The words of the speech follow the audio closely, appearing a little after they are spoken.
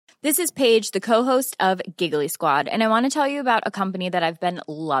This is Paige, the co-host of Giggly Squad, and I want to tell you about a company that I've been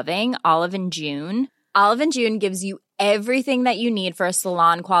loving, Olive & June. Olive & June gives you everything that you need for a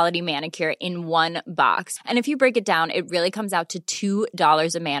salon-quality manicure in one box. And if you break it down, it really comes out to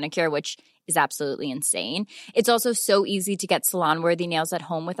 $2 a manicure, which is absolutely insane. It's also so easy to get salon-worthy nails at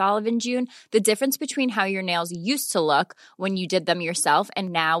home with Olive & June. The difference between how your nails used to look when you did them yourself and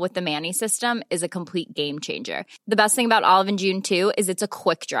now with the Mani system is a complete game changer. The best thing about Olive & June, too, is it's a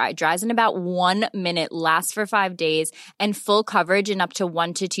quick dry. Dries in about 1 minute, lasts for 5 days, and full coverage in up to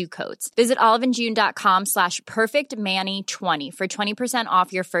 1 to 2 coats. Visit oliveandjune.com/perfectmani20 for 20%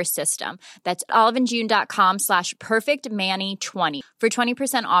 off your first system. That's oliveandjune.com/perfectmani20 for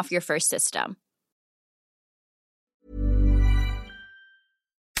 20% off your first system.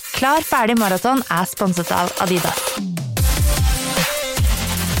 Klar ferdig maraton sponset av Adidas.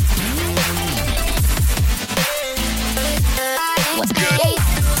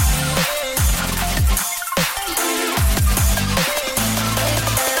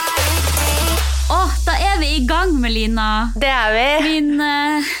 Da vi I gang, Melina. Det vi.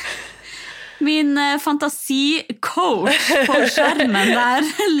 Min fantasi-coach på skjermen der,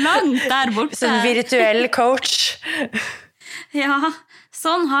 langt der borte. Som virtuell coach. Ja,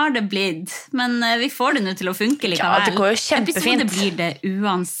 sånn har det blitt. Men vi får det nå til å funke likevel. Ja, det går jo kjempefint. Episode blir det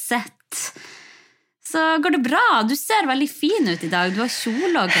uansett. Så går det bra. Du ser veldig fin ut I dag. Du har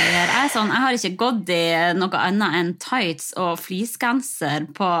kjole og greier. Jeg har ikke gått I noe annet enn tights og fleecegenser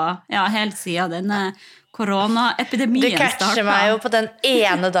på, helt siden denne koronaepidemien startet. Du catcher meg jo på den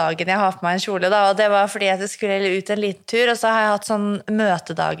ene dagen jeg har på meg en kjole da, og det var fordi at jeg skulle ut en liten tur, og så har jeg hatt sånn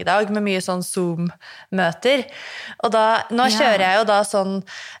møtedag I dag med mye sånn Zoom-møter. Og da, nå kjører jeg jo da sånn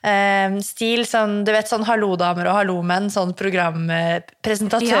stil, sånn, du vet, sånn hallodamer og hallomenn, sånn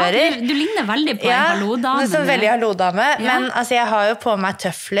programpresentatører. Ja, du ligner veldig på en hallodame. Ja, sånn veldig hallodame, men altså, jeg har jo på meg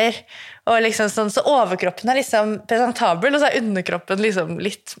tøfler, og liksom sånn, så overkroppen liksom presentabel, og så underkroppen liksom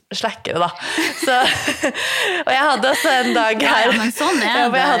litt slakkere da. Så, og jeg hadde også en dag her. Ja, men sånn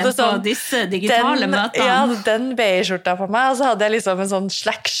det på disse digitale møtene. Jeg hadde den BI-skjorta på meg, og så hadde jeg liksom en sånn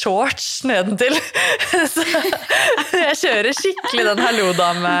slack shorts nedentil. Så jeg kjører skikkelig den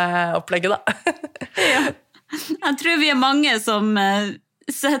hallodame-opplegget da. Ja. Jeg tror vi mange som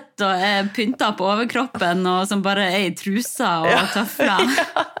sett og pynta på overkroppen og som bare I trusa og tøfler.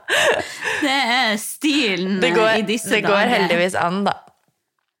 Det stilen I disse dager. Det går heldigvis an da.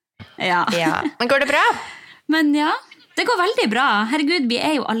 Ja. Men går det bra? Men ja, det går veldig bra. Herregud, vi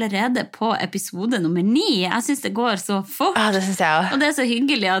jo allerede på episode nummer 9. Jeg synes det går så fort. Ja, det synes jeg også. Og det så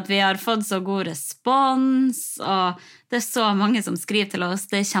hyggelig at vi har fått så god respons, og det så mange som skriver til oss.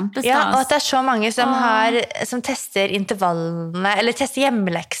 Det kjempestas. Ja, og at det så mange som tester intervallene, eller tester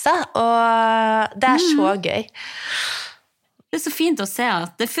hjemmeleksa, og det så gøy. Det så fint å se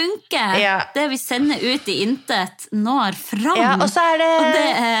at det funker. Det vi sender ut I intet når fram. Ja, og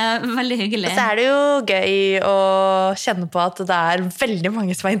det veldig hyggelig. Og så det jo gøy å kjenne på at det veldig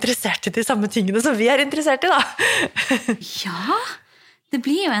mange som interessert I de samme tingene som vi interessert I da. Ja, det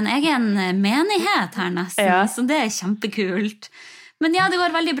blir jo en egen menighet her nesten, så det kjempekult. Men ja, det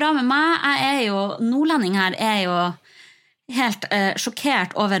går veldig bra med meg. Jeg jo, nordlending her jo helt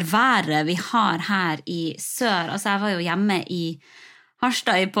sjokkert over været vi har her I sør. Altså, jeg var jo hjemme I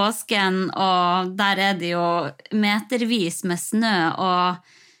Harstad I påsken, og der det jo metervis med snø, og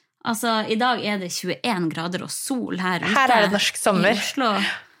altså, I dag det 21 grader og sol her ute. Her det norsk sommer. I Oslo.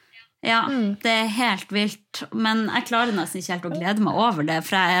 Ja, det helt vilt. Men jeg klarer nesten ikke helt å glede meg over det,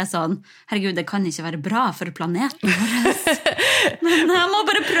 for jeg sånn, herregud, det kan ikke være bra for planeten vår. Men jeg må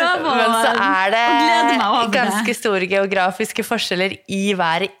bare prøve å glede meg over det. Ganske store geografiske forskjeller I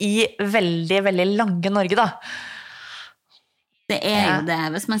været I veldig, veldig lange Norge da. Det jo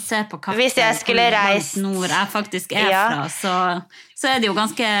det. Hvis man ser på kartet Hvis jeg skulle reist nord jeg faktisk fra, så det jo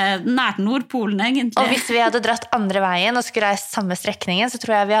ganske nært Nordpolen egentlig. Og hvis vi hadde dratt andre veien og skulle reist samme strekningen, så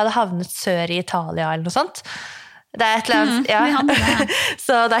tror jeg vi hadde havnet sør I Italia eller noe sånt. Det et eller annet,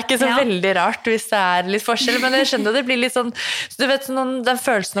 så det ikke så veldig rart hvis det litt forskjell, men jeg skjønner det blir litt sånn, du vet den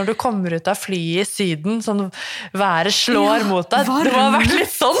følelsen når du kommer ut av flyet I syden, sånn været slår mot deg, det må ha vært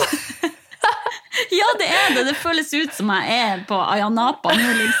litt sånn. Ja, det det. Det føles ut som jeg på Ayanapa nå,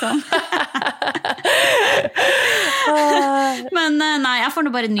 liksom. Men nei, jeg får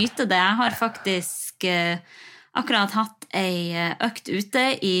nå bare nyte det. Jeg har faktisk akkurat hatt en økt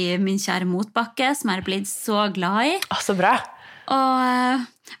ute I min kjære motbakke, som jeg blitt så glad I. Så bra.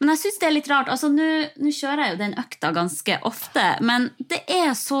 Men jeg synes det litt rart. Altså, nå kjører jeg jo den økta ganske ofte, men det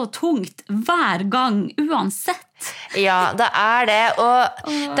så tungt hver gang, uansett. Ja, det det, og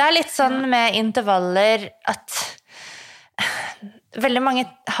det litt sånn med intervaller at veldig mange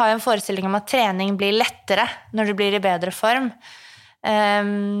har en forestilling om at trening blir lettere når du blir i bedre form.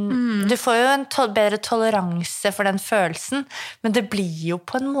 Du får jo en bedre toleranse for den følelsen, men det blir jo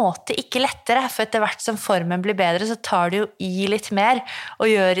på en måte ikke lettere, for etter hvert som formen blir bedre, så tar du jo i litt mer og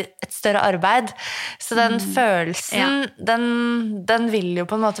gjør et større arbeid. Så den følelsen, den vil jo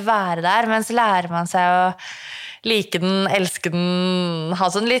på en måte være der, men så lærer man seg å like den, elske den, ha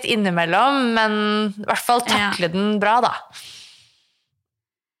sånn litt innimellom, men i hvert fall takle den bra, da.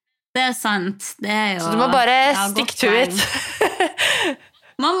 Det sant, det jo... Så du må bare stick to it.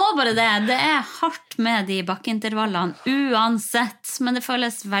 Man må bare det. Det hardt med de bakkeintervallene uansett, men det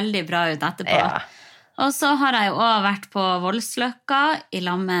føles veldig bra ut etterpå. Ja. Og så har jeg jo også vært på Voldsløkka i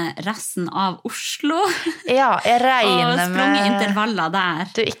lag med resten av Oslo. Ja, jeg regner med... Og sprunget intervaller der.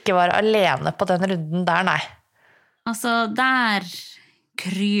 Du ikke var alene på den runden der, nei. Altså, der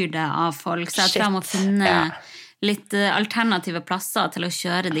kryr det av folk, så jeg tror jeg må finne... litt alternative plasser til å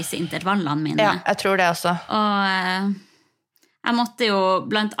kjøre disse intervallene mine. Ja, jeg tror det også. Og jeg måtte jo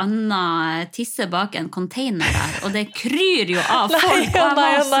blant annet tisse bak en container der, og det kryr jo av folk, og jeg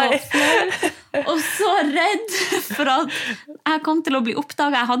var så flau og så redd for at jeg kom til å bli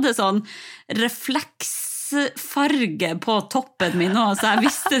oppdaget. Jeg hadde sånn refleksfarge på toppen min nå, så jeg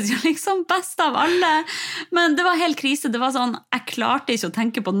visste jo liksom best av alle. Men det var helt krise. Det var sånn, jeg klarte ikke å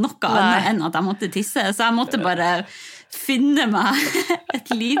tenke på noe annet enn at jeg måtte tisse, så jeg måtte bare finne meg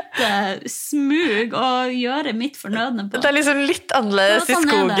et lite smug og gjøre mitt fornødne på. Det liksom litt annerledes i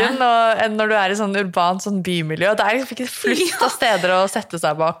skogen enn når du i sånn urban sånn bymiljø. Det liksom ikke flust av steder å sette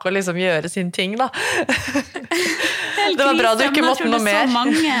seg bak og liksom gjøre sin ting, da. Det var bra du ikke måtte noe mer.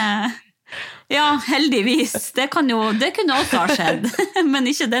 Ja, heldigvis. Det kunne også ha skjedd, men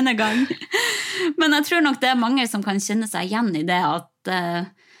ikke denne gang. Men jeg tror nok det mange som kan kjenne seg igjen i det, at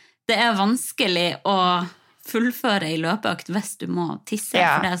det vanskelig å fullføre i løpeøkt hvis du må tisse,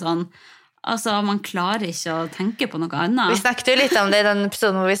 for det sånn, altså man klarer ikke å tenke på noe annet. Vi snakket jo litt om det i den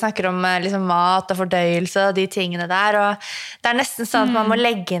episoden hvor vi snakker om liksom, mat og fordøyelse og de tingene der, og det nesten sånn at man må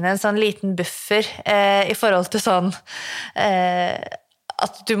legge inn en sånn liten buffer i forhold til sånn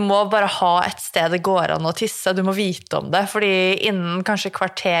at du må bare ha et sted det går an å tisse, du må vite om det, fordi innen kanskje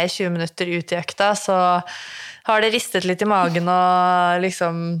kvarter, 20 minutter ut i økta, så har det ristet litt i magen, og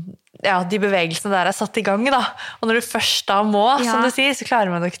liksom, de bevegelsene der satt i gang, da. Og når du først da må, som du sier, så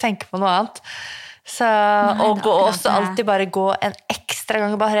klarer man jo ikke tenke på noe annet. Så, og også alltid bare gå en ekstra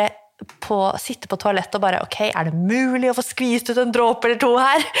gang, bare sitte på toalettet og bare, ok, det mulig å få skvist ut en dråpe eller to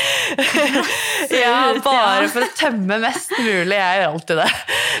her? Bare for å tømme mest mulig, jeg gjør alltid det.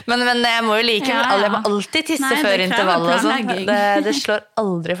 Men jeg må jo jeg må alltid tisse før intervallet og sånn. Det slår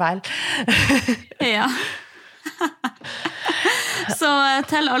aldri feil. Ja. Så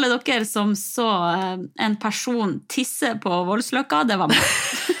til alle dere som så en person tisse på Voldsløkka, det var meg.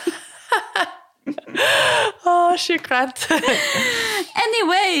 Sjukt kleint.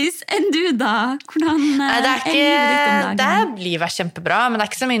 Anyways, enn du da? Hvordan det blir vært kjempebra, men det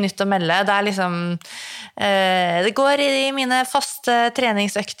ikke så mye nytt å melde. Det liksom det går i mine faste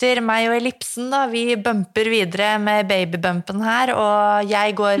treningsøkter, meg og ellipsen da. Vi bumper videre med babybumpen her, og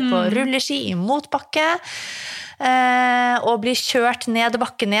jeg går på rulleski i motbakke og blir kjørt ned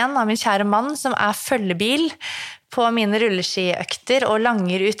bakken igjen av min kjære mann som følgebil på mine rulleskiøkter og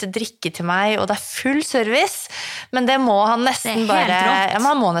langer ut drikke til meg, og det full service, men det må han nesten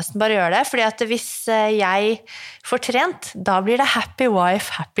han må nesten bare gjøre det, fordi at hvis jeg får trent, da blir det happy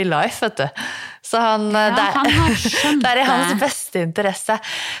wife, happy life, vet du. Så det i hans beste interesse.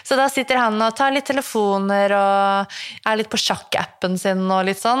 Så da sitter han og tar litt telefoner og litt på sjakk-appen sin og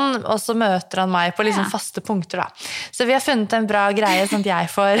litt sånn, og så møter han meg på liksom faste punkter da. Så vi har funnet en bra greie sånn at jeg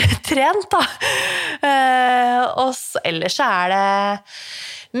får trent da. Og ellers så det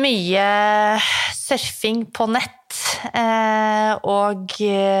mye surfing på nett og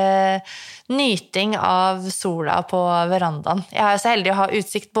nyting av sola på verandaen. Jeg er så heldig å ha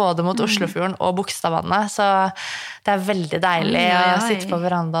utsikt både mot Oslofjorden og Bogstadvannet, så det veldig deilig å sitte på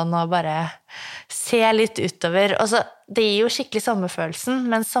verandaen og bare se litt utover. Og så, det gir jo skikkelig sommerfølelsen,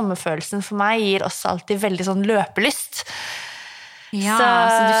 men sommerfølelsen for meg gir også alltid veldig sånn løpelyst. Ja, så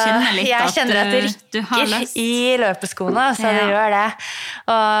du kjenner litt jeg kjenner at det rikker i løpeskoene, så det gjør det.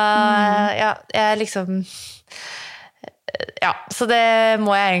 Og jeg liksom så det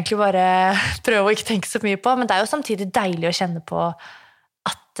må jeg egentlig bare prøve å ikke tenke så mye på, men det jo samtidig deilig å kjenne på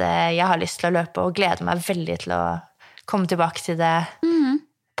at jeg har lyst til å løpe og gleder meg veldig til å komme tilbake til det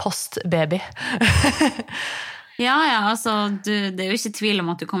post-baby. Ja, altså, det er jo ikke tvil om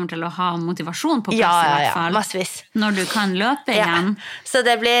at du kommer til å ha motivasjon på plass i hvert fall. Massevis. Når du kan løpe igjen. Så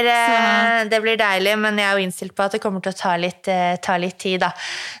det blir deilig, men jeg er jo innstilt på at det kommer til å ta litt tid, da.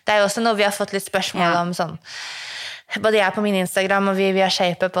 Det er jo også noe vi har fått litt spørsmål om sånn. Både jeg på min Instagram og vi har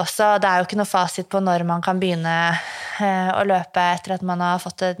ShapeUp også, og det er jo ikke noe fasit på når man kan begynne å løpe etter at man har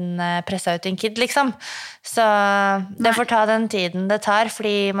fått presset ut en kid, liksom. Så det får ta den tiden det tar,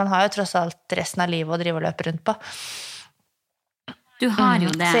 fordi man har jo tross alt resten av livet å drive og løpe rundt på. Du har jo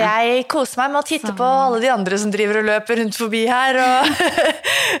det. Så jeg koser meg med å titte på alle de andre som driver og løper rundt forbi her, og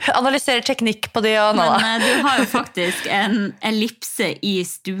analyserer teknikk på det og nå. Men du har jo faktisk en ellipse i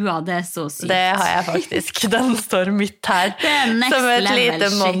stua, det er så sykt. Det har jeg faktisk. Den står midt her, som et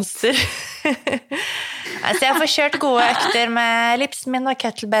lite monster. Så jeg får kjørt gode økter med ellipsen min og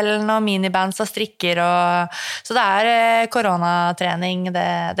kettlebellen og minibands og strikker, så det er koronatrening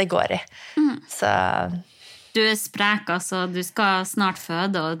det går i. Så... Du er sprek, altså. Du skal snart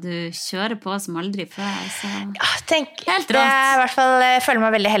føde, og du kjører på som aldri før. Så... Ja, helt rått. I hvert fall føler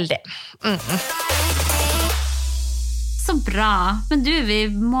meg veldig heldig. Så bra. Men du, vi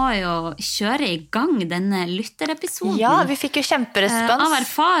må jo kjøre i gang denne lytterepisoden. Ja, vi fikk jo kjemperespons. Av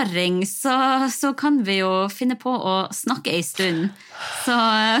erfaring så kan vi jo finne på å snakke en stund. Så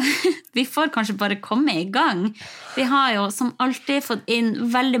vi får kanskje bare komme i gang. Vi har jo som alltid fått inn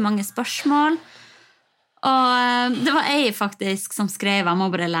veldig mange spørsmål. Og det var ei faktisk som skrev, jeg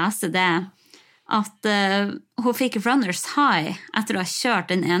må bare lese det, at hun fikk runners high etter å ha kjørt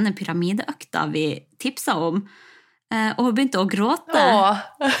den ene pyramideøkta vi tipset om, og hun begynte å gråte.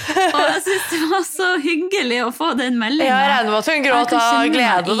 Og jeg synes det var så hyggelig å få den meldingen. Ja, jeg regner med at hun gråt av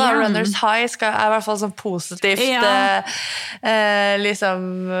glede da. Runners high er i hvert fall sånn positivt liksom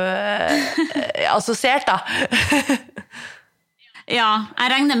assosiert da. Ja,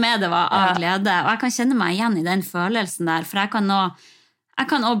 jeg regner med det var av glede, og jeg kan kjenne meg igjen i den følelsen der, for jeg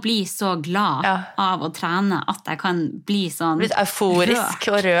kan også bli så glad av å trene at jeg kan bli sånn litt euforisk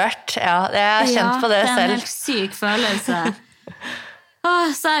og rørt. Ja, jeg har kjent på det selv. Det er en helt syk følelse.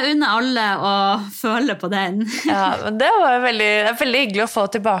 Så jeg unner alle å føle på den. Ja, men det var veldig hyggelig å få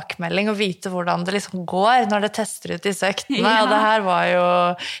tilbakemelding og vite hvordan det liksom går når det tester ut disse øktene, og det her var jo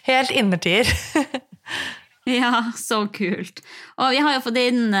helt innertier. Ja, så kult. Og vi har jo fått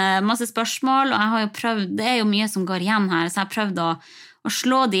inn masse spørsmål, og jeg har jo prøvd, det er jo mye som går igjen her, så jeg har prøvd å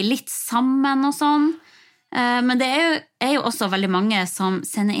slå de litt sammen og sånn. Men det er jo også veldig mange som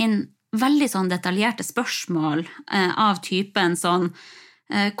sender inn veldig sånn detaljerte spørsmål av typen sånn,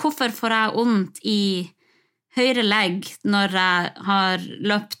 hvorfor får jeg vondt i høyre legg når jeg har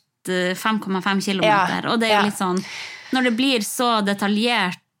løpt 5,5 kilometer? Og det er jo litt sånn, når det blir så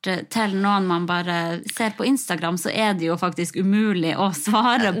detaljert til noen man bare ser på Instagram, så er det jo faktisk umulig å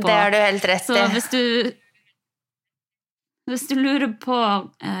svare på. Det har du helt rett i. Så hvis du lurer på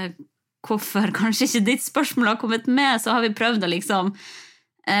hvorfor kanskje ikke ditt spørsmål har kommet med, så har vi prøvd å liksom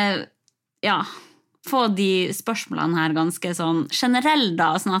få de spørsmålene her ganske sånn generell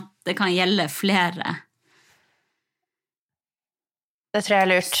da, sånn at det kan gjelde flere. Det tror jeg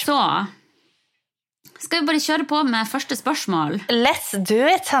er lurt. Så skal vi bare kjøre på med første spørsmål? Let's do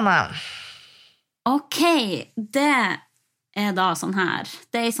it, Hanna. Ok, det er da sånn her.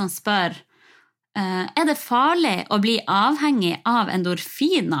 Det er som spør, er det farlig å bli avhengig av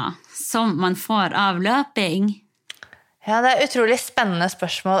endorfiner som man får av løping? Ja, det er utrolig spennende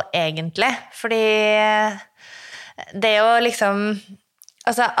spørsmål egentlig, fordi det er jo liksom,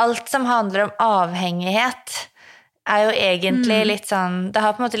 altså alt som handler om avhengighet er jo egentlig litt sånn, det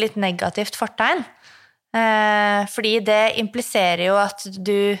har på en måte litt negativt fortegn. Fordi det impliserer jo at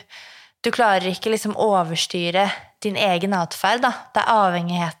du klarer ikke liksom overstyre din egen atferd da. Det er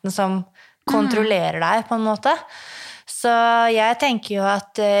avhengigheten som kontrollerer deg på en måte. Så jeg tenker jo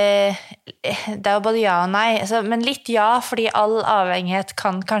at det er jo både ja og nei, men litt ja, fordi all avhengighet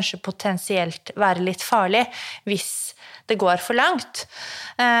kan kanskje potensielt være litt farlig hvis det går for langt.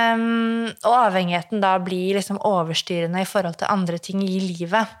 Og avhengigheten da blir liksom overstyrende i forhold til andre ting i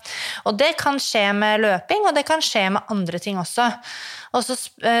livet. Og det kan skje med løping, og det kan skje med andre ting også. Og så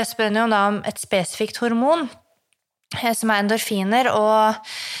spør hun jo da om et spesifikt hormon, som er endorfiner, og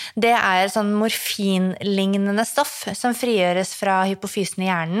det er et sånn morfinlignende stoff som frigjøres fra hypofysen i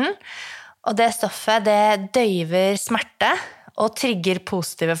hjernen. Og det stoffet, det døyver smerte og trigger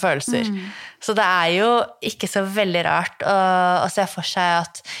positive følelser. Så det er jo ikke så veldig rart å se for seg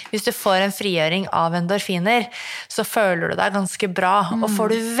at hvis du får en frigjøring av endorfiner, så føler du deg ganske bra. Og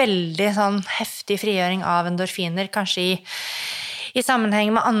får du veldig sånn heftig frigjøring av endorfiner, kanskje i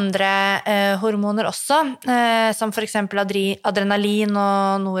sammenheng med andre hormoner også, som for eksempel adrenalin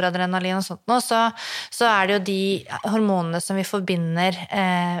og noradrenalin og sånt nå, så det jo de hormonene som vi forbinder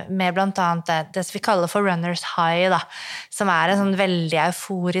med blant annet det som vi kaller for runner's high, da, som en sånn veldig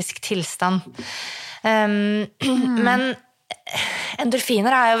euforisk tilstand. Men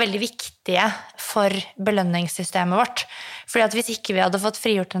endorfiner jo veldig viktige for belønningssystemet vårt. Fordi at hvis ikke vi hadde fått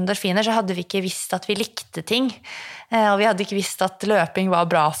frigjort endorfiner, så hadde vi ikke visst at vi likte ting. Og vi hadde ikke visst at løping var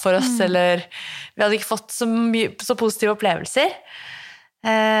bra for oss, eller vi hadde ikke fått så positive opplevelser.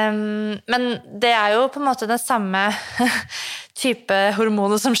 Men det jo på en måte den samme type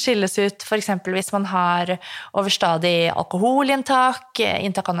hormoner som skilles ut, for eksempel hvis man har overstadig alkoholinntak,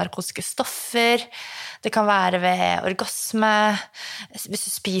 inntak av narkotiske stoffer. Det kan være ved orgasme, hvis du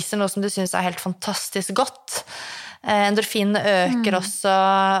spiser noe som du synes helt fantastisk godt. Endorfinene øker også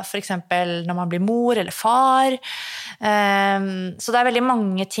for eksempel når man blir mor eller far. Så det veldig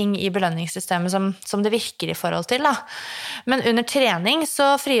mange ting i belønningssystemet som det virker i forhold til. Da. Men under trening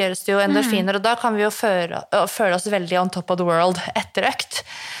så frigjøres det jo endorfiner, og da kan vi jo føle oss veldig on top of the world etter økt.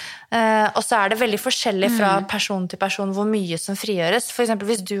 Og så det veldig forskjellig fra person til person hvor mye som frigjøres. For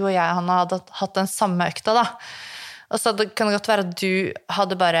eksempel hvis du og jeg, Hanna, hadde hatt den samme økta da, og så kan det godt være at vi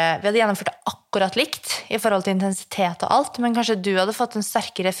hadde gjennomført det akkurat likt i forhold til intensitet og alt, men kanskje du hadde fått en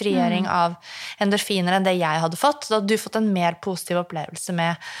sterkere frigjøring av endorfiner enn det jeg hadde fått. Da hadde du fått en mer positiv opplevelse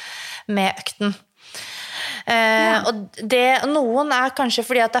med økten. Og noen kanskje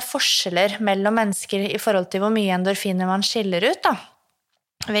fordi at det forskjeller mellom mennesker i forhold til hvor mye endorfiner man skiller ut da.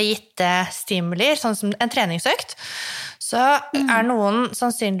 Ved gitte stimulier, sånn som en treningsøkt, så noen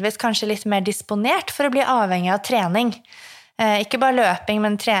sannsynligvis kanskje litt mer disponert for å bli avhengig av trening. Ikke bare løping,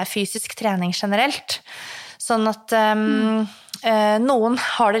 men fysisk trening generelt. Sånn at noen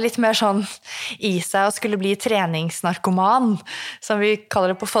har det litt mer sånn i seg å skulle bli treningsnarkoman, som vi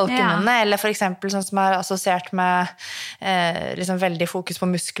kaller det på folkemunne, eller for eksempel sånn som assosiert med liksom veldig fokus på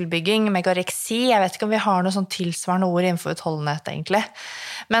muskelbygging, megareksi. Jeg vet ikke om vi har noe sånn tilsvarende ord innenfor utholdenhet, egentlig.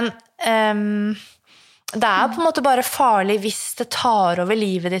 Men det på en måte bare farlig hvis det tar over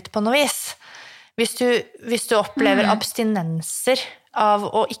livet ditt på noe vis. Hvis du opplever abstinenser av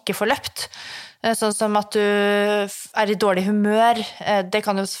å ikke få løpt, sånn som at du i dårlig humør, det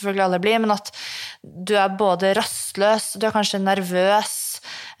kan jo selvfølgelig alle bli, men at du både rastløs, du kanskje nervøs,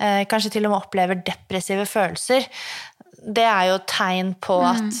 kanskje til og med opplever depressive følelser, det jo tegn på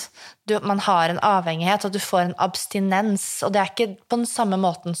at man har en avhengighet, at du får en abstinens, og det ikke på den samme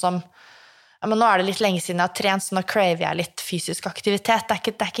måten som men nå det litt lenge siden jeg har trent, så nå craver jeg litt fysisk aktivitet.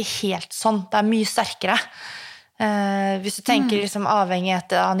 Det ikke helt sånn. Det mye sterkere. Hvis du tenker liksom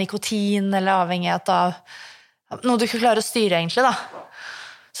avhengighet av nikotin, eller avhengighet av noe du ikke klarer å styre egentlig, da.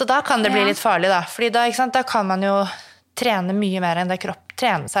 Så da kan det bli litt farlig, da. Fordi da, ikke sant, da kan man jo trene mye mer enn det kropp.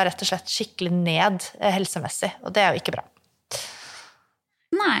 Trene seg rett og slett skikkelig ned helsemessig, og det jo ikke bra.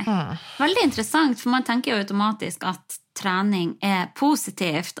 Nei, veldig interessant, for man tenker jo automatisk at trening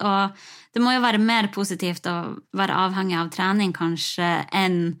positivt, og det må jo være mer positivt å være avhengig av trening kanskje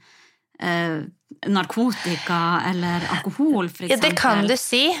enn narkotika eller alkohol, for eksempel. Ja, det kan du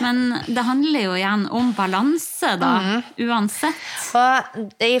si. Men det handler jo igjen om balanse da, uansett.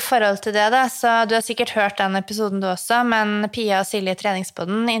 Og i forhold til det da, så du har sikkert hørt den episoden du også, men Pia og Silje i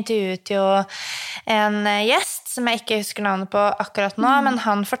Treningspodden intervjuet jo en gjest, som jeg ikke husker navnet på akkurat nå, men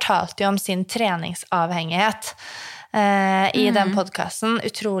han fortalte jo om sin treningsavhengighet i den podcasten.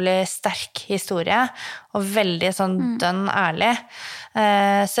 Utrolig sterk historie, og veldig sånn dønn ærlig.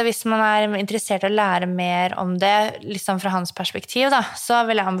 Så hvis man interessert i å lære mer om det, liksom fra hans perspektiv, da, så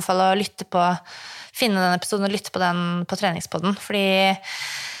vil jeg anbefale å finne den episoden og lytte på den på Treningspodden, fordi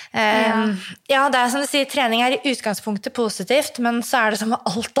ja, det som du sier, trening i utgangspunktet positivt, men så det som med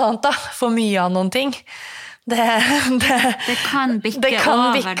alt annet da, for mye av noen ting. Det kan bikke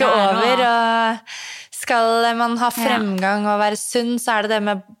over, og skal man ha fremgang og være sunn, så det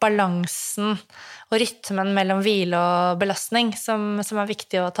med balansen og rytmen mellom hvile og belastning som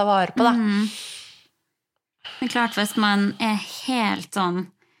viktig å ta vare på, da. Det klart, hvis man helt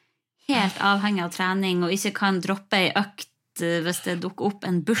avhengig av trening og ikke kan droppe en økt hvis det dukker opp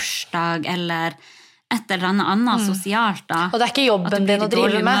en bursdag eller et eller annet sosialt, da. Og det ikke jobben din å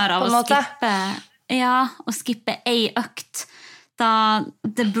drive med, på en måte. Å skippe en økt, da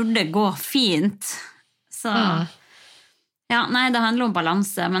det burde gå fint. Så, nei, det handler om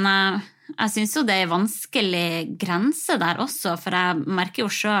balanse, men jeg synes jo det en vanskelig grense der også, for jeg merker jo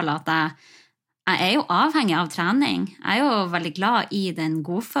selv at jeg jo avhengig av trening. Jeg jo veldig glad i den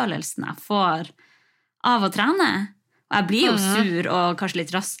godfølelsen jeg får av å trene. Og jeg blir jo sur og kanskje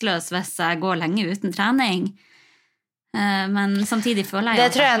litt rastløs hvis jeg går lenge uten trening. Men samtidig føler jeg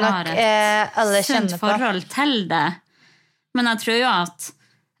at jeg har et sunt forhold til det. Men jeg tror jo at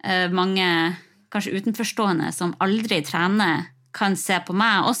mange, kanskje utenforstående, som aldri trener, kan se på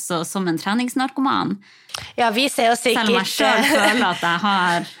meg også som en treningsnarkoman. Ja, vi ser jo sikkert... Selv om jeg selv føler at jeg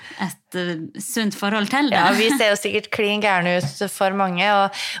har et sunt forhold til det. Ja, vi ser jo sikkert klin gærne ut for mange,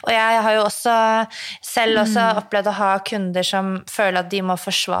 og jeg har jo også selv også opplevd å ha kunder som føler at de må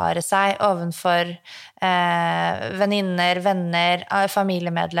forsvare seg ovenfor venninner, venner,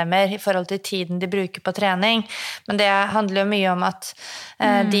 familiemedlemmer i forhold til tiden de bruker på trening. Men det handler jo mye om at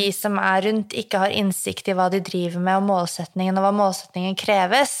de som er rundt ikke har innsikt i hva de driver med, og målsetningen, og hva målsetningen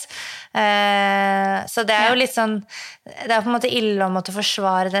kreves. Så det er jo litt sånn, det er på en måte ille å måtte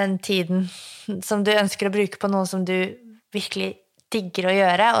forsvare den tiden som du ønsker å bruke på noe som du virkelig digger å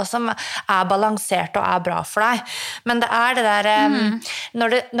gjøre, og som er balansert og er bra for deg. Men det er det der,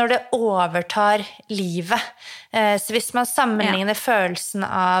 når det overtar livet, så hvis man sammenligner følelsen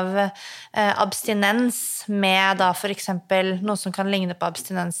av abstinens med da for eksempel noe som kan ligne på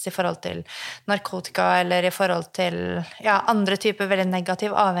abstinens i forhold til narkotika, eller i forhold til andre typer veldig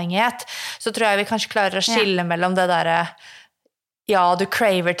negativ avhengighet, så tror jeg vi kanskje klarer å skille mellom det der. Ja, du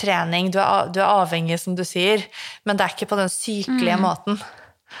craver trening, du er avhengig, som du sier, men det er ikke på den sykelige måten.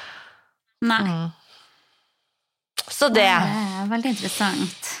 Nei. Så det. Det er veldig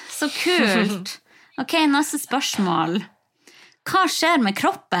interessant. Så kult. Ok, neste spørsmål. Hva skjer med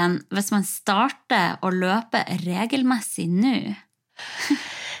kroppen hvis man starter å løpe regelmessig nå?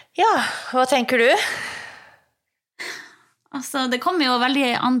 Ja, hva tenker du? Altså, det kommer jo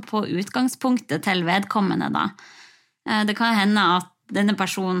veldig an på utgangspunktet til vedkommende da. Det kan hende at denne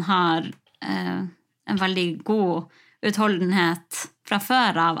personen har en veldig god utholdenhet fra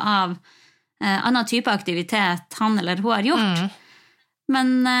før av annen type aktivitet han eller hun har gjort.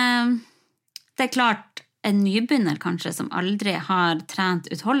 Men det er klart, en nybegynner kanskje som aldri har trent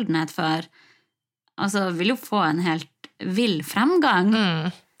utholdenhet før, altså vil jo få en helt vill fremgang.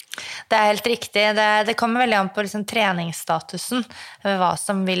 Det er helt riktig. Det kommer veldig an på liksom treningsstatusen, hva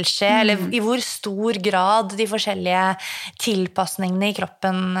som vil skje, eller i hvor stor grad de forskjellige tilpasningene i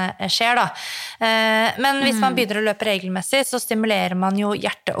kroppen skjer da. Men hvis man begynner å løpe regelmessig, så stimulerer man jo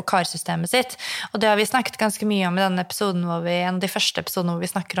hjerte- og karsystemet sitt. Og det har vi snakket ganske mye om i denne episoden, en av de første episodene hvor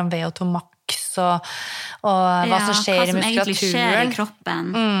vi snakker om VO2 max og hva som skjer i muskulaturen. Hva som egentlig skjer i kroppen.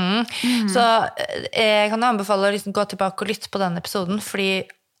 Så jeg kan anbefale å liksom gå tilbake og lytte på denne episoden, fordi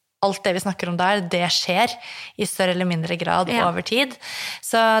alt det vi snakker om der, det skjer i større eller mindre grad over tid.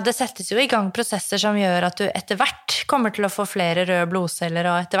 Så det settes jo i gang prosesser som gjør at du etter hvert kommer til å få flere røde blodceller,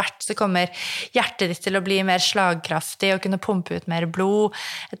 og etter hvert så kommer hjertet ditt til å bli mer slagkraftig og kunne pumpe ut mer blod.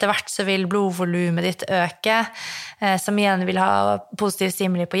 Etter hvert så vil blodvolumet ditt øke, som igjen vil ha positiv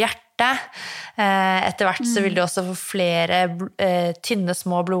stimuli på hjertet. Etter hvert så vil du også få flere tynne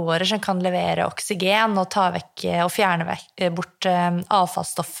små blodårer som kan levere oksygen og ta vekk og fjerne bort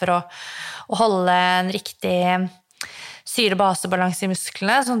avfallsstoffer og holde en riktig syre-basebalanse i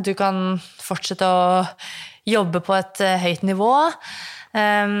musklene, sånn at du kan fortsette å jobbe på et høyt nivå.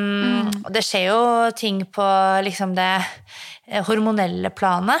 Det skjer jo ting på liksom det hormonelle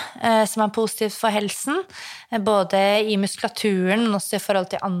planet som er positivt for helsen, både i muskulaturen, men også i forhold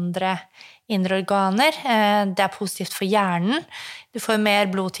til andre indre organer. Det er positivt for hjernen. Du får mer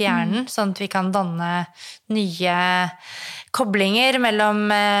blod til hjernen, sånn at vi kan danne nye koblinger mellom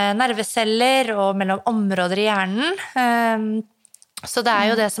nerveceller og mellom områder i hjernen. Så det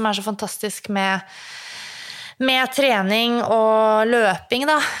er jo det som er så fantastisk med trening og løping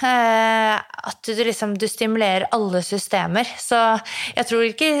da, at du stimulerer alle systemer. Så jeg tror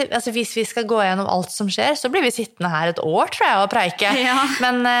ikke, altså hvis vi skal gå gjennom alt som skjer, så blir vi sittende her et år, tror jeg, og preike. Ja.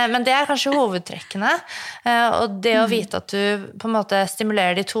 Men det er kanskje hovedtrekkene. Og det å vite at du på en måte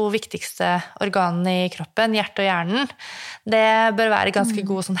stimulerer de to viktigste organene i kroppen, hjertet og hjernen, det bør være ganske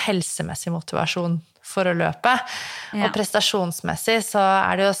god sånn helsemessig motivasjon for å løpe. Ja. Og prestasjonsmessig så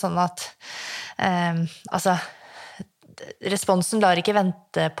er det jo sånn at responsen lar ikke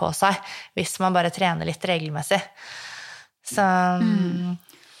vente på seg hvis man bare trener litt regelmessig.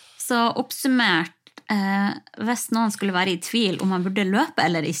 Så oppsummert, hvis noen skulle være i tvil om man burde løpe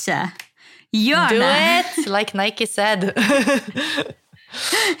eller ikke, gjør det! Do it, like Nike said.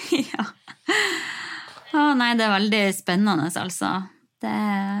 Ja. Nei, det er veldig spennende, altså. Det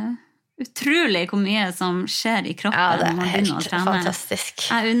er utrolig hvor mye som skjer i kroppen når man begynner å trene. Ja, det er helt fantastisk.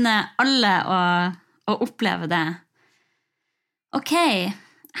 Jeg unner alle å oppleve det. Ok,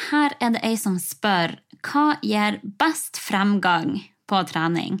 her er det ei som spør, hva gir best fremgang på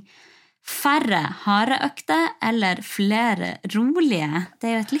trening? færre hareøkter eller flere rolige? Det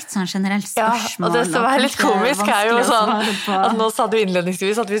jo et litt sånn generelt spørsmål. Ja, og det som litt komisk jo sånn at nå sa du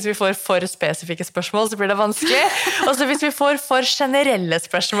innledningsvis at hvis vi får for spesifikke spørsmål, så blir det vanskelig. Og så hvis vi får for generelle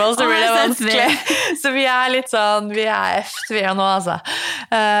spørsmål, så blir det vanskelig. Så vi litt sånn, vi eft vi nå, altså.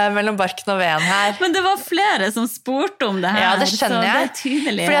 Mellom barken og veden her. Men det var flere som spurte om det her. Ja, det skjønner jeg. Så det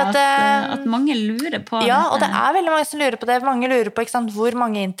tydelig at mange lurer på ja, og det veldig mange som lurer på det. Mange lurer på, ikke sant, hvor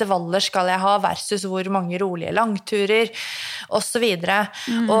mange intervaller skal jeg ha versus hvor mange rolige langturer og så videre.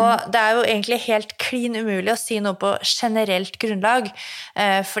 Og det jo egentlig helt klin umulig å si noe på generelt grunnlag,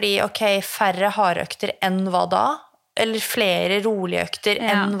 fordi ok, færre hareøkter enn hva da? Eller flere rolige økter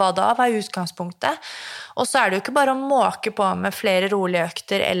enn hva da? Hva utgangspunktet? Og så det jo ikke bare å måke på med flere rolige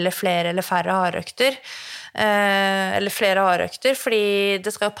økter eller flere eller færre hareøkter, eller flere hareøkter, fordi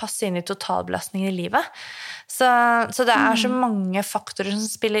det skal jo passe inn i totalbelastningen i livet. Så det så mange faktorer som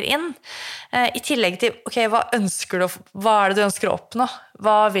spiller inn. I tillegg til, ok, hva det du ønsker å oppnå?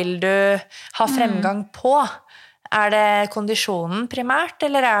 Hva vil du ha fremgang på? Det kondisjonen primært,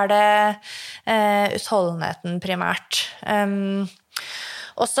 eller det utholdenheten primært?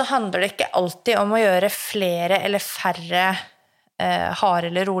 Og så handler det ikke alltid om å gjøre flere eller færre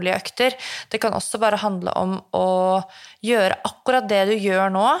harde eller rolige økter. Det kan også bare handle om å gjøre akkurat det du gjør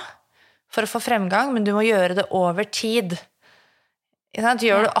nå, for å få fremgang, men du må gjøre det over tid.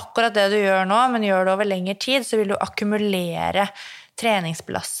 Gjør du akkurat det du gjør nå, men gjør det over lengre tid, så vil du akkumulere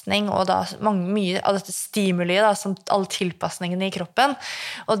treningsbelastning og da mye av dette stimuliet, da, som alle tilpasningene i kroppen,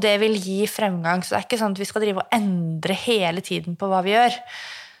 og det vil gi fremgang. Så det ikke sånn at vi skal drive og endre hele tiden på hva vi gjør.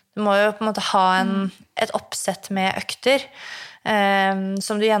 Du må jo på en måte ha et oppsett med økter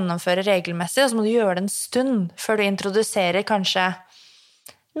som du gjennomfører regelmessig, og så må du gjøre det en stund før du introduserer kanskje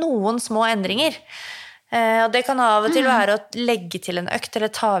noen små endringer. Og det kan av og til være å legge til en økt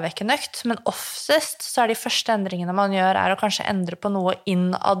eller ta vekk en økt, men oftest så de første endringene man gjør å kanskje endre på noe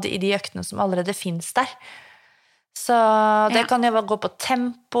innad i de øktene som allerede finnes der. Så det kan jo gå på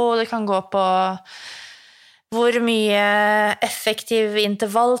tempo, det kan gå på hvor mye effektiv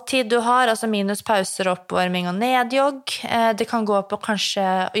intervalltid du har, altså minus pauser, oppvarming og nedjogg. Det kan gå på kanskje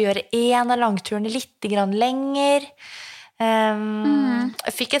å gjøre en av langturene litt grann lenger.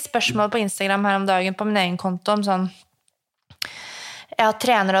 Jeg fikk et spørsmål på Instagram her om dagen på min egen konto om sånn, jeg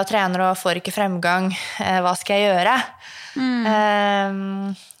trener og får ikke fremgang, hva skal jeg gjøre?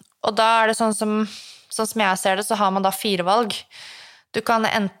 Og da det sånn som jeg ser det, så har man da 4 valg. Du kan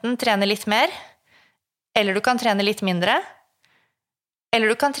enten trene litt mer, eller du kan trene litt mindre, eller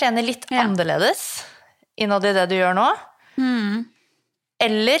du kan trene litt annerledes innad i det du gjør nå,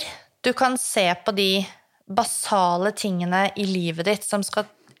 eller du kan se på de basale tingene i livet ditt som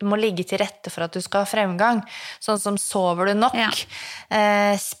må ligge til rette for at du skal ha fremgang. Sånn som sover du nok?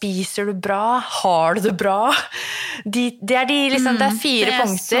 Spiser du bra? Har du det bra? Det liksom, det 4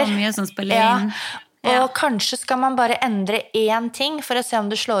 punkter. Det så mye som spiller inn. Og kanskje skal man bare endre én ting for å se om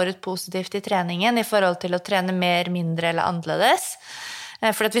du slår ut positivt i treningen i forhold til å trene mer, mindre eller annerledes.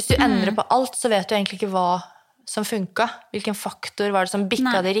 For at hvis du endrer på alt, så vet du egentlig ikke hva som funket. Hvilken faktor var det som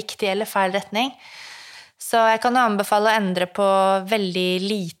bikket det riktig eller feil retning. Så jeg kan jo anbefale å endre på veldig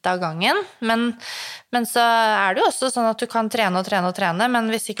lite av gangen, men så det jo også sånn at du kan trene, men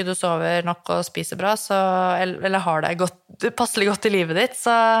hvis ikke du sover nok og spiser bra, eller har det passelig godt i livet ditt,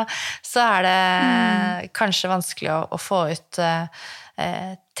 så det kanskje vanskelig å få ut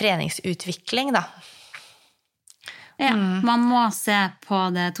treningsutvikling, da. Ja, man må se på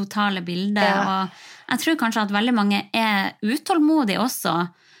det totale bildet, og jeg tror kanskje at veldig mange utålmodige også,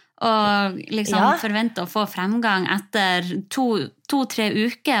 og liksom forventer å få fremgang etter 2-3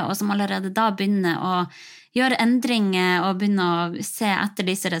 uker, og som allerede da begynner å gjøre endringer og begynne å se etter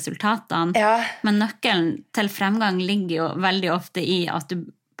disse resultatene. Men nøkkelen til fremgang ligger jo veldig ofte i at du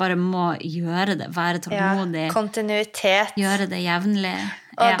bare må gjøre det, være tålmodig. Kontinuitet. Gjøre det jevnlig.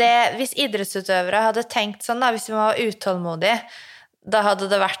 Og hvis idrettsutøvere hadde tenkt sånn da, hvis vi var utålmodige, da hadde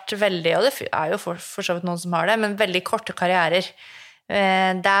det vært veldig, og det jo for så vidt noen som har det, men veldig korte karrierer.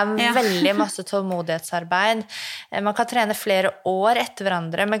 Det veldig masse tålmodighetsarbeid. Man kan trene flere år etter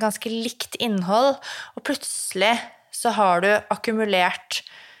hverandre med ganske likt innhold, og plutselig så har du akkumulert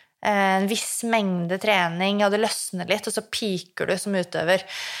en viss mengde trening, og det løsner litt, og så piker du som utøver,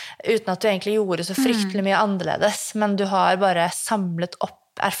 uten at du egentlig gjorde så fryktelig mye annerledes, men du har bare samlet opp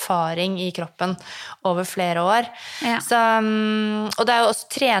erfaring i kroppen over flere år. Så, og det jo også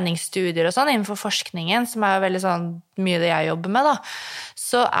treningsstudier og sånn innenfor forskningen, som jo veldig sånn mye det jeg jobber med, da.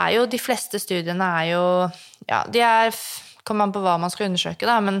 Så jo de fleste studiene jo, de kommer man på hva man skal undersøke,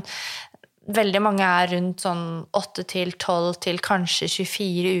 da, men veldig mange rundt sånn 8 til 12 til kanskje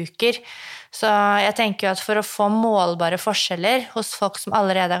 24 uker. Så jeg tenker jo at for å få målbare forskjeller hos folk som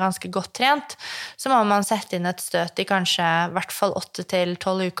allerede ganske godt trent, så må man sette inn et støt I kanskje I hvert fall 8 til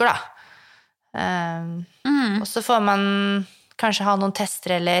 12 uker da. Og så får man kanskje ha noen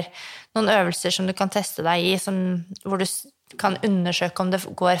tester eller noen øvelser som du kan teste deg I, hvor du kan undersøke om det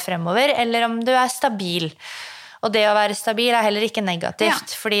går fremover, eller om du stabil. Og det å være stabil heller ikke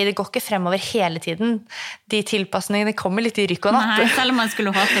negativt, fordi det går ikke fremover hele tiden. De tilpasningene kommer litt I rykk og napp. Nei, selv om man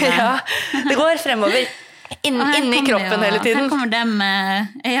skulle håpe det. Ja, det går fremover inni kroppen hele tiden.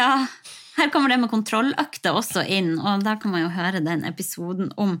 Her kommer det med kontrolløkter også inn, og der kan man jo høre den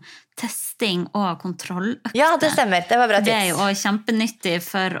episoden om testing og kontrolløkter. Ja, det stemmer. Det var bra tips. Det jo også kjempenyttig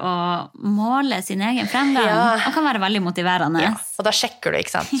for å måle sin egen fremgang, og kan være veldig motiverende. Ja, og da sjekker du,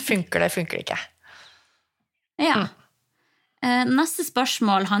 ikke sant? Funker det ikke? Ja. Neste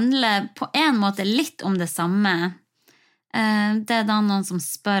spørsmål handler på en måte litt om det samme. Det da noen som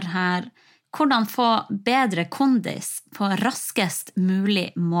spør her, hvordan få bedre kondis på raskest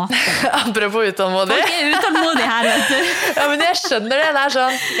mulig måte? Apropos utålmodig. Folk utålmodig her, vet du. Ja, men jeg skjønner det. Det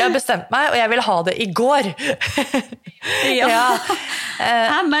sånn, jeg har bestemt meg, og jeg vil ha det I går. Ja.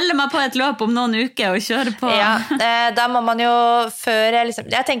 Jeg melder meg på et løp om noen uker og kjører på. Ja, da må man jo før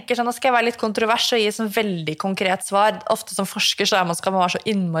jeg tenker sånn, nå skal jeg være litt kontrovers og gi et sånn veldig konkret svar. Ofte som forsker så skal man være så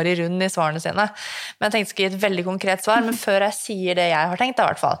innmari rund I svarene sine. Men jeg tenkte jeg skulle gi et veldig konkret svar, men før jeg sier det jeg har tenkt I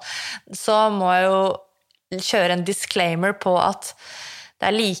hvert fall, så må jeg jo kjøre en disclaimer på at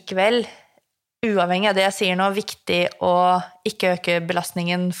det likevel, uavhengig av det jeg sier nå, viktig å ikke øke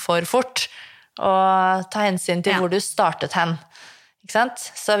belastningen for fort, og ta hensyn til hvor du startet hen. Ikke sant?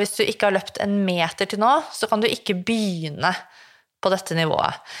 Så hvis du ikke har løpt 1 meter til nå, så kan du ikke begynne på dette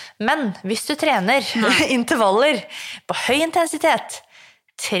nivået. Men hvis du trener intervaller på høy intensitet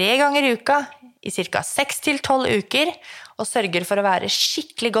 3 ganger I uka, I cirka 6 til 12 uker, og sørger for å være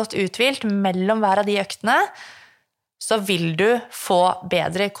skikkelig godt uthvilt mellom hver av de øktene, så vil du få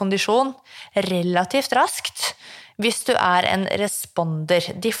bedre kondisjon relativt raskt hvis du en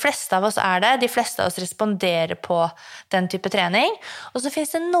responder. De fleste av oss det. De fleste av oss responderer på den type trening. Og så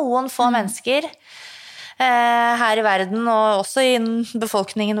finnes det noen få mennesker her I verden, og også I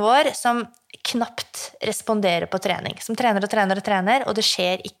befolkningen vår, som knapt responderer på trening. Som trener og trener og trener, og det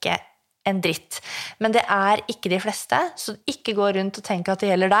skjer ikke en dritt. Men det ikke de fleste, så ikke gå rundt og tenke at det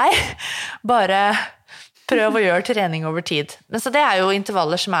gjelder deg. Bare prøv å gjøre trening over tid. Men så det jo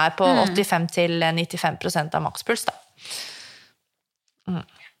intervaller som på 85-95% av makspuls da.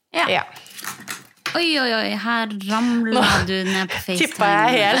 Ja. Oi, her ramler du ned på FaceTime. Tippa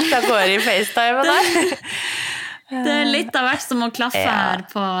jeg helt, jeg går I FaceTime der. Det litt av hvert som å klaffe her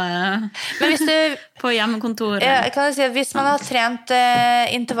på, men hvis du, på hjemmekontoret. Jeg kan si at hvis man har trent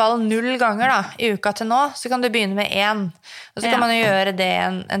intervall 0 ganger da, I uka til nå, så kan du begynne med 1. Og så kan man jo gjøre det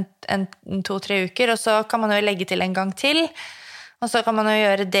en 2-3 uker, og så kan man jo legge til en gang til. Og så kan man jo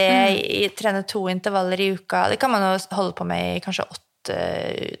gjøre det trene 2 intervaller I uka. Det kan man jo holde på med I kanskje 8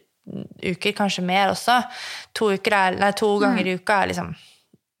 uker, kanskje mer også. 2 ganger I uka liksom,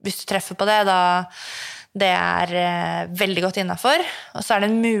 hvis du treffer på det, da det veldig godt innenfor, og så det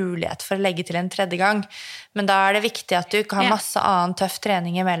en mulighet for å legge til en 3. gang. Men da det viktig at du ikke har masse annen tøff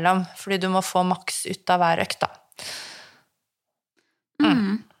trening imellom, fordi du må få maks ut av hver økt da.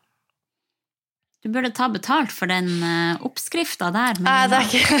 Du burde ta betalt for den oppskriften der. Nei, det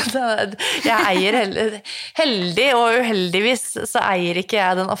ikke jeg eier heldig og uheldigvis så eier ikke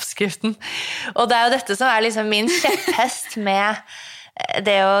jeg den oppskriften. Og det jo dette som liksom min kjepphest med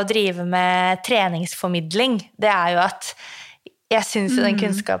det å drive med treningsformidling, det jo at jeg synes jo den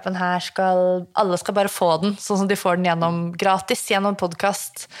kunnskapen her alle skal bare få den, sånn som de får den gratis, gjennom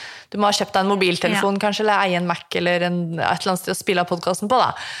podcast. Du må ha kjøpt deg en mobiltelefon kanskje, eller eie en Mac, eller et eller annet sted å spille av podcasten på da.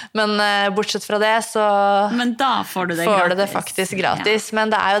 Men bortsett fra det, så men da får du det får gratis. Du det faktisk gratis. Ja.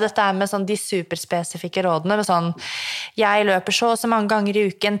 Men det jo dette her med sånn, de superspesifikke rådene, med sånn, jeg løper så mange ganger I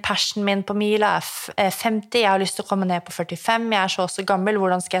uken, persen min på mil 50, jeg har lyst til å komme ned på 45, jeg så gammel,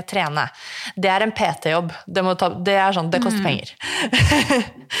 hvordan skal jeg trene? Det en PT-jobb. Det sånn, det koster penger.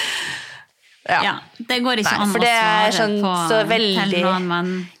 Ja, det går ikke an å svare sånn, på så veldig noen,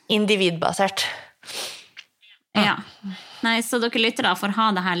 men individbasert. Ja. Nei, så dere lyttere får ha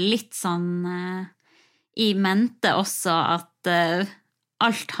det her litt sånn I mente også at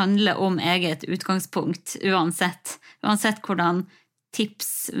alt handler om eget utgangspunkt, uansett hvordan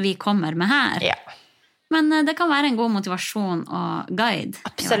tips vi kommer med her. Ja. Men det kan være en god motivasjon og guide.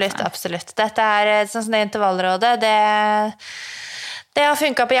 Absolutt. Dette sånn som det intervallrådet, det har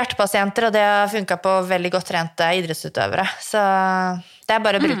funket på hjertepasienter, og det har funket på veldig godt trente idrettsutøvere. Så det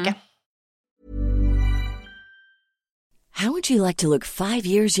bare å bruke. How would you like to look 5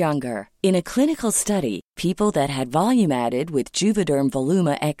 years younger? In a clinical study, people that had volume added with Juvederm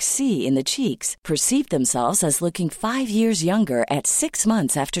Voluma XC in the cheeks perceived themselves as looking 5 years younger at 6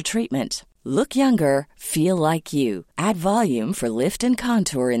 months after treatment. Look younger, feel like you. Add volume for lift and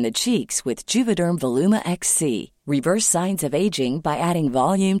contour in the cheeks with Juvederm Voluma XC. Reverse signs of aging by adding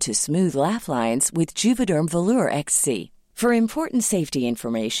volume to smooth laugh lines with Juvederm Volure XC. For important safety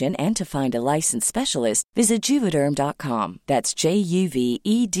information and to find a licensed specialist, visit Juvederm.com. That's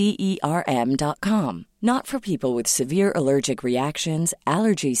JUVEDERM.com. Not for people with severe allergic reactions,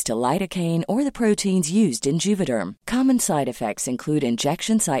 allergies to lidocaine, or the proteins used in Juvederm. Common side effects include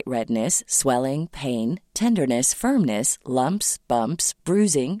injection site redness, swelling, pain, tenderness, firmness, lumps, bumps,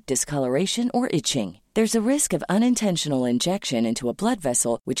 bruising, discoloration, or itching. There's a risk of unintentional injection into a blood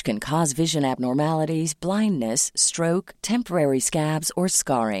vessel, which can cause vision abnormalities, blindness, stroke, temporary scabs, or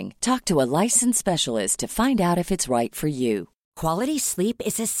scarring. Talk to a licensed specialist to find out if it's right for you. Quality sleep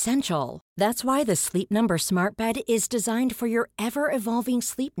is essential. That's why the Sleep Number Smart Bed is designed for your ever-evolving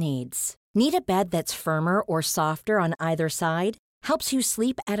sleep needs. Need a bed that's firmer or softer on either side? Helps you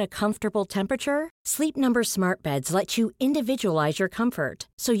sleep at a comfortable temperature? Sleep Number Smart Beds let you individualize your comfort,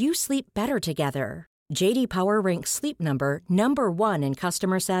 so you sleep better together. J.D. Power ranks Sleep Number number 1 in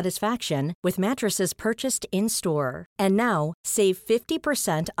customer satisfaction with mattresses purchased in-store. And now, save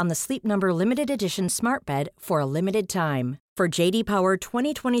 50% on the Sleep Number Limited Edition Smart Bed for a limited time. For J.D. Power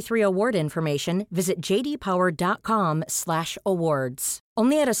 2023 award information, visit jdpower.com/awards.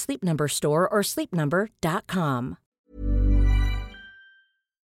 Only at a Sleep Number store or sleepnumber.com.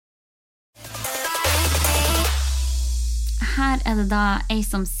 Her det da ei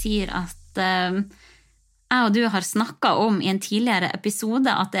som sier at jeg og du har snakket om i en tidligere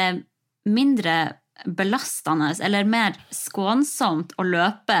episode at det mindre belastende eller mer skånsomt å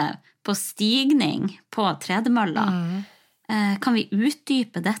løpe på stigning på tredemølla. Kan vi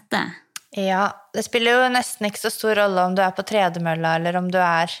utdype dette? Ja, det spiller jo nesten ikke så stor rolle om du på tredemølla eller om du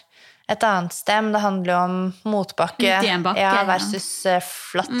et annet sted, men det handler jo om motbakke versus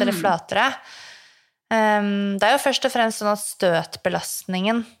flatt eller flatere. Det jo først og fremst sånn at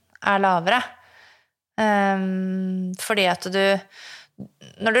støtbelastningen lavere. Fordi at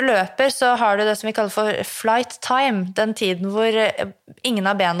når du løper så har du det som vi kaller for flight time, den tiden hvor ingen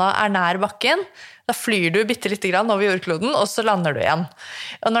av bena nær bakken. Da flyr du bitte grann over jordkloden, og så lander du igjen.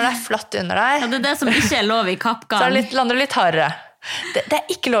 Og når det flatt under deg... Ja, det det som ikke lov i kappgang. Så lander du litt hardere. Det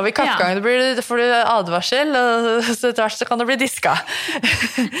ikke lov i kappgang, da får du advarsel, og så etter hvert så kan du bli diska.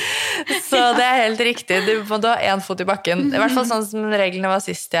 Så det helt riktig, du må ha en fot i bakken. I hvert fall sånn som reglene var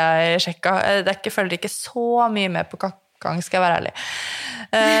sist jeg sjekket. Det følger ikke så mye med på kappgang, skal jeg være ærlig.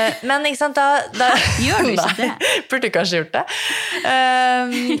 Men ikke sant, da gjør du ikke det? Burde kanskje gjort det.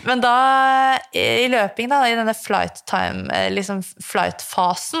 Men da, i løping da, i denne flight time, liksom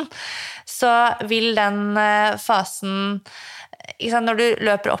flight-fasen, så vil den fasen når du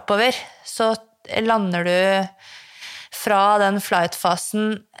løper oppover, så lander du fra den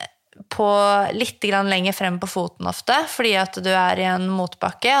flight-fasen på litt grann lenger frem på foten ofte, fordi at du i en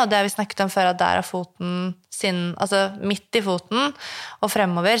motbakke, og det har vi snakket om før, at der foten sin, altså midt i foten, og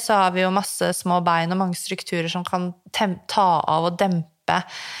fremover så har vi jo masse små bein og mange strukturer som kan ta av og dempe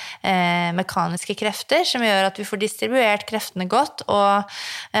mekaniske krefter, som gjør at vi får distribuert kreftene godt, og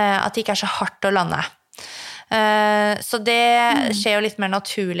at det ikke så hardt å lande. Så det skjer jo litt mer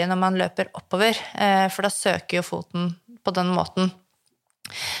naturlig når man løper oppover, for da søker jo foten på den måten.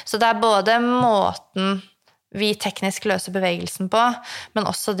 Så det både måten vi teknisk løser bevegelsen på, men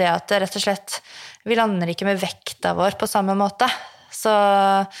også det at det rett og slett, vi lander ikke med vekta vår på samme måte. Så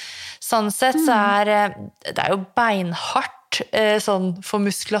sånn sett så det jo beinhardt sånn for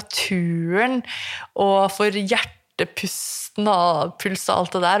muskulaturen og for hjertepusten og puls og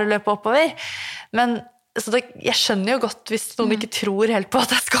alt det der å løpe oppover. Men så jeg skjønner jo godt hvis noen ikke tror helt på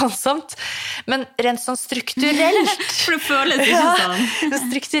at det skånsomt, men rent sånn strukturelt for det føles ikke sånn.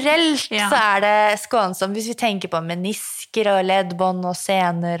 Strukturelt så det skånsomt hvis vi tenker på menisker og leddbånd og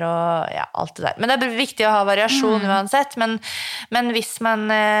sener og alt det der. Men det viktig å ha variasjon uansett, men hvis man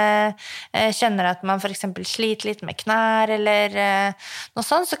kjenner at man for eksempel sliter litt med knær eller noe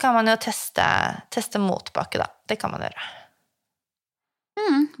sånt, så kan man jo teste motbakke da. Det kan man gjøre.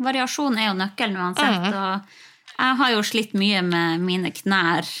 Variasjon jo nøkkelen uansett, og jeg har jo slitt mye med mine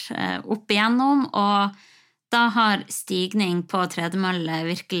knær opp igjennom, og da har stigning på tredemølle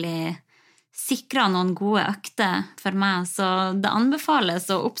virkelig sikret noen gode økter for meg, så det anbefales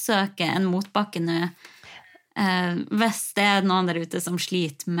å oppsøke en motbakke nå, hvis det noen der ute som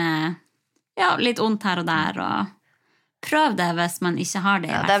sliter med litt ondt her og der, og prøv det hvis man ikke har det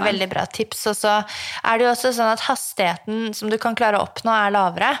I hvert fall. Det veldig bra tips, og så det jo også sånn at hastigheten som du kan klare å oppnå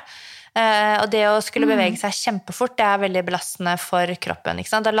lavere, og det å skulle bevege seg kjempefort, det veldig belastende for kroppen,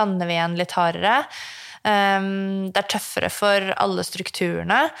 ikke sant? Da lander vi igjen litt hardere, det tøffere for alle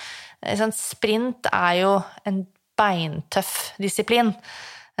strukturene. Sprint jo en beintøff disiplin,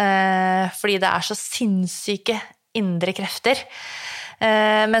 fordi det så sinnssyke indre krefter.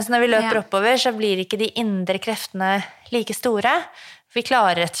 Mens når vi løper oppover, så blir ikke de indre kreftene like store. Vi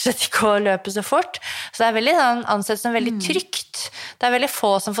klarer rett og slett ikke å løpe så fort. Så det veldig ansett som veldig trygt. Det veldig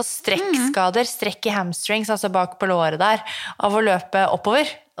få som får strekkskader, strekk I hamstrings, altså bak på låret der, av å løpe oppover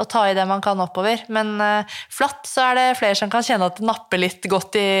og ta I det man kan oppover. Men flatt så det flere som kan kjenne at det napper litt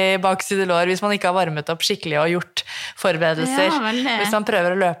godt I bakside lår hvis man ikke har varmet opp skikkelig og gjort forberedelser. Hvis man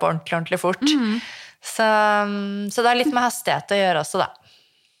prøver å løpe ordentlig fort. Så det litt med hastighet å gjøre også, da.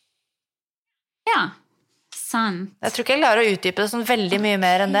 Ja, sant. Jeg tror ikke jeg klarer å utdype det sånn veldig mye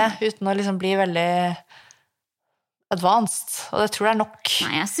mer enn det, uten å liksom bli veldig advanced, og det tror jeg nok.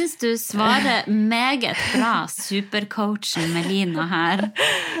 Nei, jeg synes du svarer meget bra, supercoachen Melina her.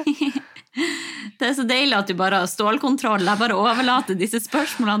 Det så deilig at du bare har stålkontroll. Jeg bare overlater disse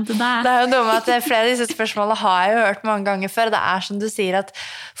spørsmålene til deg. Det jo noe med at flere av disse spørsmålene har jeg jo hørt mange ganger før. Det som du sier at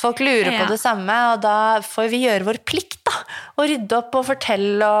folk lurer på det samme, og da får vi gjøre vår plikt da, og rydde opp og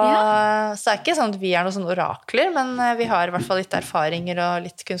fortelle. Og... Så det ikke sånn at vi noen sånne orakler, men vi har I hvert fall litt erfaringer og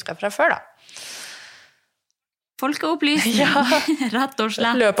litt kunnskap fra før da. Folkeopplysning, rett og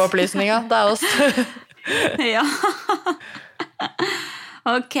slett. Løpeopplysninga, det oss. Ja.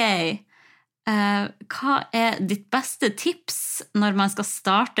 Ok. Hva ditt beste tips når man skal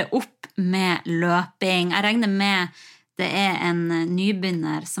starte opp med løping? Jeg regner med det en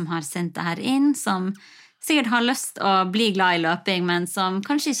nybegynner som har sendt det her inn, som sikkert har lyst å bli glad I løping, men som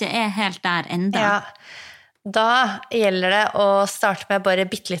kanskje ikke helt der enda. Ja, da gjelder det å starte med bare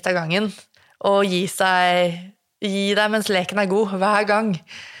bitte litt av gangen, og gi deg mens leken god hver gang.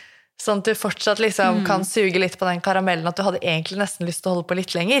 Sånn at du fortsatt liksom kan suge litt på den karamellen, at du hadde egentlig nesten lyst til å holde på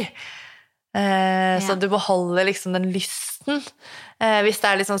litt lenger. Så du beholder liksom den lysten. Hvis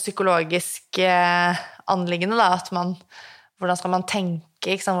det litt sånn psykologisk anliggende da, at hvordan skal man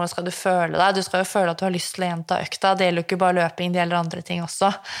tenke, ikke sant? Hvordan skal du føle deg? Du skal jo føle at du har lyst til å gjenta økta. Det gjelder jo ikke bare løping, det gjelder andre ting også,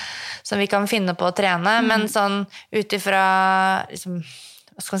 som vi kan finne på å trene, men sånn utifra liksom,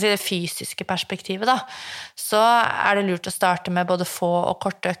 hva skal man si, det fysiske perspektivet da, så det lurt å starte med både få og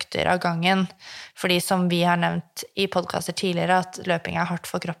korte økter av gangen, fordi som vi har nevnt I podcaster tidligere, at løping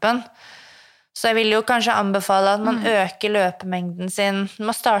hardt for kroppen. Så jeg vil jo kanskje anbefale at man øker løpemengden sin. Du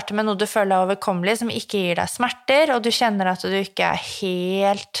må starte med noe du føler overkommelig, som ikke gir deg smerter, og du kjenner at du ikke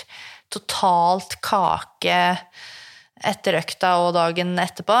helt totalt kake etter økta og dagen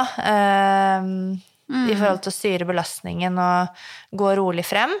etterpå. I forhold til å styre belastningen og gå rolig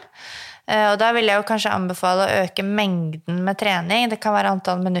frem. Og da vil jeg jo kanskje anbefale å øke mengden med trening. Det kan være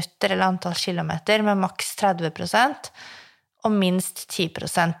antall minutter eller antall kilometer med maks 30%, og minst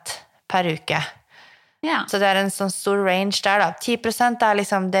 10% per uke. Ja. Så det en sånn stor range der da. 10%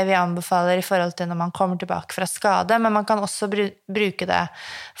 liksom det vi anbefaler I forhold til når man kommer tilbake fra skade, men man kan også bruke det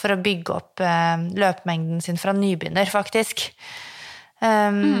for å bygge opp løpemengden sin fra nybegynner, faktisk.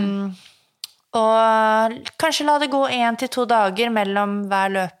 Og kanskje la det gå 1 til 2 dager mellom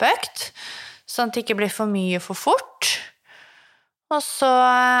hver løpeøkt, sånn at det ikke blir for mye for fort. Og så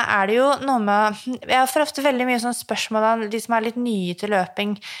det jo noe med, jeg får ofte veldig mye sånn spørsmål av de som litt nye til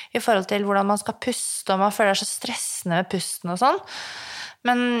løping I forhold til hvordan man skal puste, og man føler så stressende med pusten og sånn.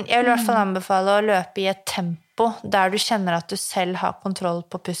 Men jeg vil I hvert fall anbefale å løpe I et tempo der du kjenner at du selv har kontroll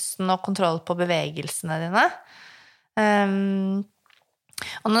på pusten og kontroll på bevegelsene dine.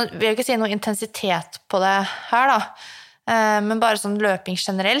 Og nå vil jeg ikke si noe intensitet på det her da, men bare sånn løping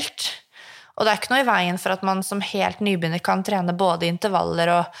generelt. Og det ikke noe I veien for at man som helt nybegynner kan trene både intervaller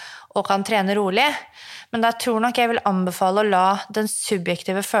og kan trene rolig. Men da tror nok jeg vil anbefale å la den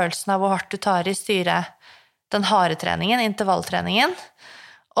subjektive følelsen av hvor hardt du tar I styre den harde treningen, intervalltreningen.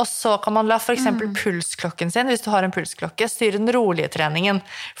 Og så kan man la for eksempel pulsklokken sin, hvis du har en pulsklokke, styre den rolige treningen.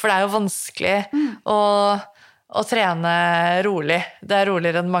 For det jo vanskelig å trene rolig. Det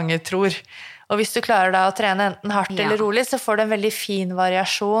roligere enn mange tror. Og hvis du klarer da å trene enten hardt eller rolig, så får du en veldig fin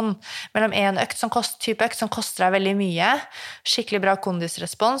variasjon mellom en type økt som koster deg veldig mye, skikkelig bra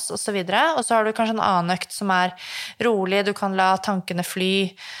kondisrespons og så videre, og så har du kanskje en annen økt som rolig, du kan la tankene fly,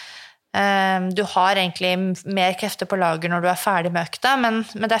 du har egentlig mer krefter på lager når du ferdig med økta, men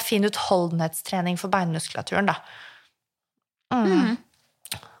det fin utholdenhetstrening for beinmuskulaturen da.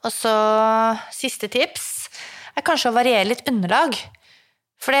 Og så siste tips kanskje å variere litt underlag.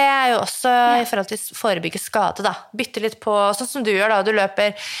 For det jo også I forhold til forebygge skade da. Bytte litt på, sånn som du gjør da, du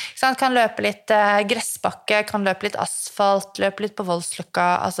løper, kan løpe litt gressbakke, kan løpe litt asfalt, løpe litt på Voldsløkka,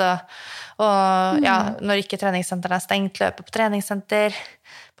 altså, og når ikke treningssenterne stengt, løpe på treningssenter,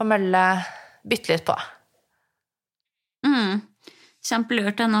 på mølle, bytte litt på.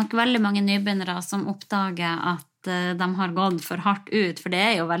 Kjempelurt, det nok veldig mange nybegynnere som oppdager at de har gått for hardt ut, for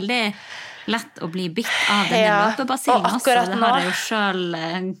det jo veldig lett å bli bitt av denne løpebasillen også. Det har jeg jo selv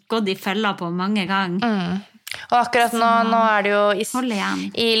gått I fella på mange ganger. Og akkurat nå det jo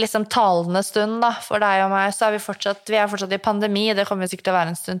I liksom talende stund da, for deg og meg, så vi fortsatt I pandemi, det kommer sikkert til å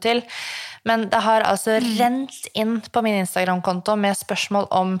være en stund til, men det har altså rent inn på min Instagram-konto med spørsmål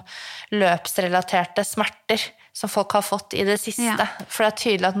om løpsrelaterte smerter som folk har fått I det siste. For det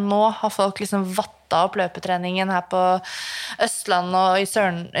tydelig at nå har folk liksom vatta opp løpetreningen her på Østland og I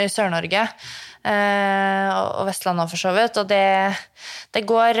Sør-Norge. Og Vestland for så vidt, og det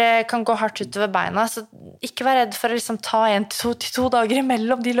kan gå hardt utover beina, så ikke vær redd for å liksom ta 1-2 dager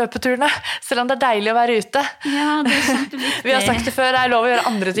imellom de løpeturene, selv om det deilig å være ute. Ja, det kjempeviktig. Vi har sagt det før, det lov å gjøre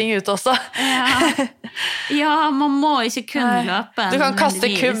andre ting ute også. Ja, man må ikke kun løpe. Du kan kaste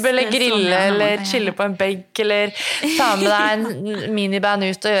kubb, eller grille, eller chille på en benk, eller ta med deg en miniband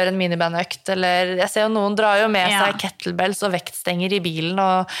ut og gjøre en minibandøkt, eller jeg ser jo noen drar jo med seg kettlebells og vektstenger I bilen,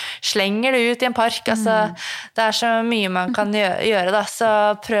 og slenger det ut I en park, altså det så mye man kan gjøre da, så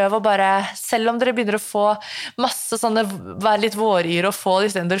prøv å bare, selv om dere begynner å få masse sånne, være litt våryr og få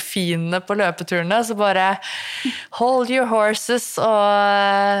disse endorfinene på løpeturene, så bare hold your horses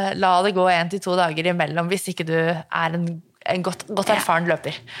og la det gå 1-2 dager imellom, hvis ikke du en godt erfaren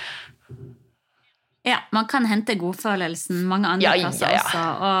løper. Ja, man kan hente godfølelsen mange andre plasser også,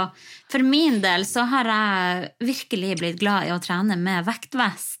 og for min del så har jeg virkelig blitt glad I å trene med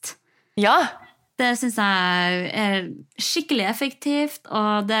vektvest. Ja. Det synes jeg skikkelig effektivt,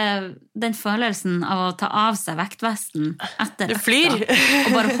 og den følelsen av å ta av seg vektvesten etter du flyr.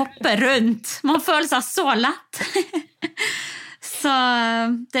 Og bare hoppe rundt. Man føler seg så lett. Så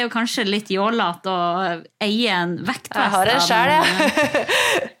det jo kanskje litt jålet å eie en vektvest. Jeg har en selv, ja.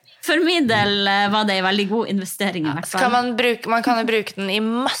 For min del var det en veldig god investering I hvert fall. Man kan jo bruke den I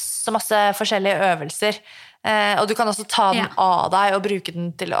masse forskjellige øvelser. Og du kan også ta den av deg og bruke den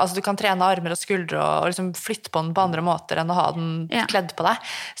til, altså du kan trene armer og skuldre og liksom flytte på den på andre måter enn å ha den kledd på deg.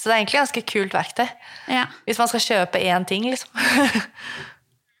 Så det egentlig ganske kult verktøy. Hvis man skal kjøpe en ting, liksom.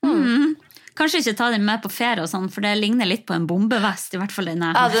 Kanskje ikke ta den med på ferie og sånn, for det ligner litt på en bombevest, I hvert fall den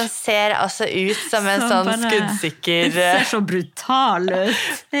her. Ja, den ser altså ut som en sånn bare, skuddsikker... Den ser så brutal ut.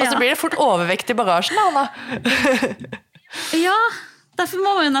 Og så blir det fort overvekt I bagasjen, Anna. Ja, derfor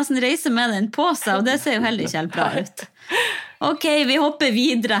må man jo nesten reise med den på seg, og det ser jo heller ikke helt bra ut. Ok, vi hopper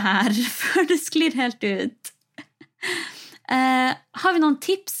videre her, før det sklir helt ut. Har vi noen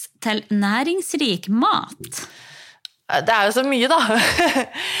tips til næringsrik mat? Det jo så mye, da.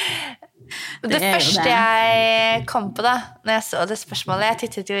 Det første jeg kom på da, når jeg så det spørsmålet, jeg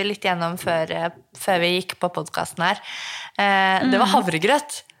tittet jo litt gjennom før vi gikk på podcasten her, det var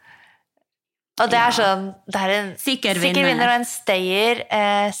havregrøt. Og det sånn, det en sikker vinner og en stayer,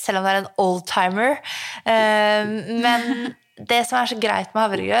 selv om det en oldtimer. Men det som så greit med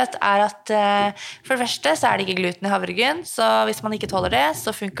havregrøt at for det første så det ikke gluten I havregryn, så hvis man ikke tåler det,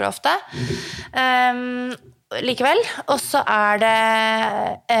 så funker det ofte. Likevel, og så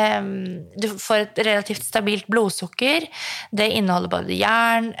det du får et relativt stabilt blodsukker, det inneholder både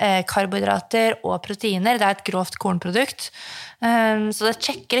jern, karbohydrater og proteiner, det et grovt kornprodukt, så det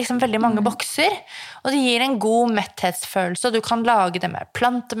sjekker liksom veldig mange bokser, og det gir en god metthetsfølelse, og du kan lage det med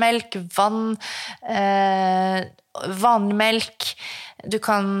plantemelk, vann, vanmelk, du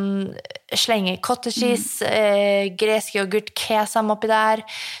kan slenge cottage cheese, gresk yoghurt, kesam oppi der,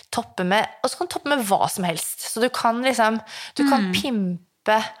 toppe med, og så kan du toppe med hva som helst. Så du kan liksom, du kan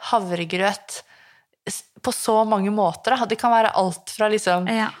pimpe havregrøt på så mange måter. Da. Det kan være alt fra liksom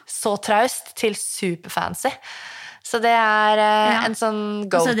så traust til superfancy. Så det en sånn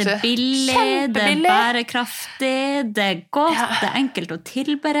go-to. Så det billig, det bærekraftig, det godt, det enkelt å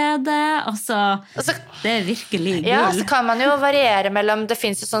tilberede, altså, det virkelig gull. Ja, så kan man jo variere mellom, det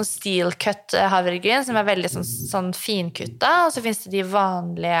finnes jo sånn steel cut havregryn, som veldig sånn finkutta, og så finnes det de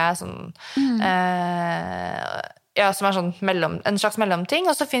vanlige sånn, som sånn en slags mellomting,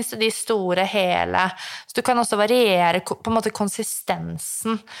 og så finnes det de store hele, så du kan også variere på en måte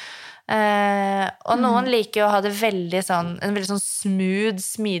konsistensen. Og noen liker jo å ha det veldig sånn, en veldig sånn smooth,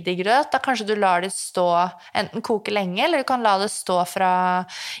 smidig grøt. Da kanskje du lar det stå, enten koke lenge, eller du kan la det stå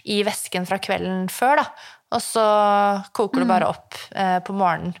I væsken fra kvelden før, da. Og så koker du bare opp på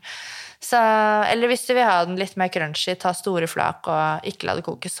morgenen. Så, eller hvis du vil ha den litt mer crunchy, ta store flak og ikke la det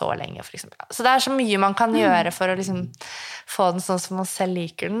koke så lenge, for eksempel. Så det så mye man kan gjøre for å liksom få den sånn som man selv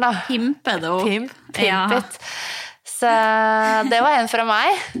liker den, da. Pimpe det opp. Pimpet. Så det var en fra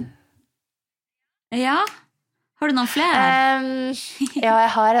meg. Ja. Har du noen flere? Ja,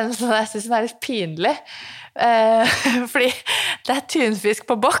 jeg har en som jeg synes er litt pinlig. Fordi det tunfisk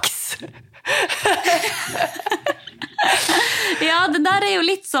på boks. Ja, det der jo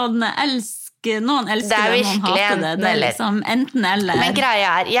litt sånn noen elsker det, noen hater det. Det liksom enten eller. Men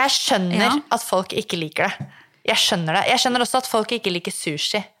greia jeg skjønner at folk ikke liker det. Jeg skjønner det. Jeg skjønner også at folk ikke liker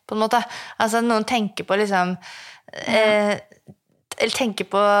sushi, på en måte. Altså, noen tenker på liksom eller tenker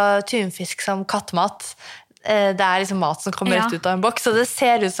på tunfisk som kattmat. Det liksom mat som kommer rett ut av en boks, og det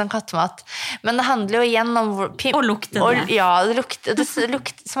ser ut som kattemat. Men det handler jo igjen om og lukter det. Ja, det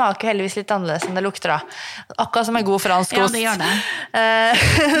smaker heldigvis litt annerledes enn det lukter da. Akkurat som en god fransk ost. Ja, det gjør det.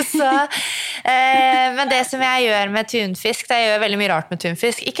 Men det som jeg gjør med tunfisk, jeg gjør veldig mye rart med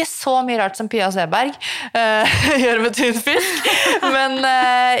tunfisk. Ikke så mye rart som Pia Seberg gjør med tunfisk, men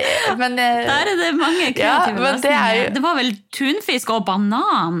der det mange kreative løsninger. Det var vel tunfisk og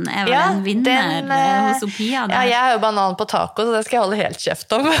banan vel en vinner hos Pia. Ja, jeg har jo banan på taco, så det skal jeg holde helt kjeft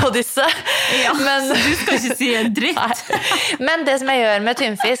om og disse. Ja, men så du skal ikke si en dritt. Men det som jeg gjør med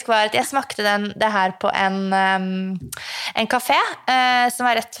tunfisk var at jeg smakte det her på en kafé som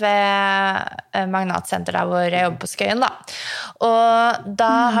var rett ved Magnatsenter der hvor jeg jobber på Skøyen da. Og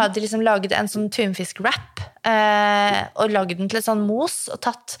da hadde de liksom laget en sånn tunfisk-wrap og laget den til et sånn mos og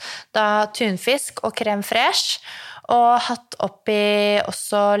tatt da tunfisk og crème fraîche og hatt oppi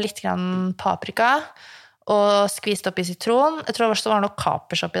også litt grann paprika og skvist oppi sitron. Jeg tror det var noe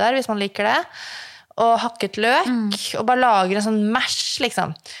kapers oppi der, hvis man liker det. Og hakket løk, og bare lager en sånn mash, liksom.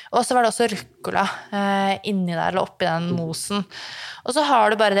 Og så var det også rucola inni der, eller oppi den mosen. Og så har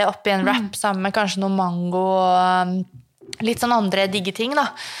du bare det oppi en wrap sammen med kanskje noe mango og litt sånn andre digge ting, da.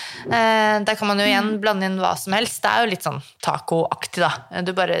 Der kan man jo igjen blande inn hva som helst. Det jo litt sånn taco-aktig, da.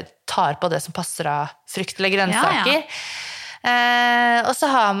 Du bare tar på det som passer av frukt eller grønnsaker. Ja. Og så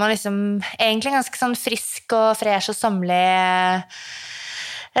har man liksom egentlig ganske sånn frisk og fresh og sommerlig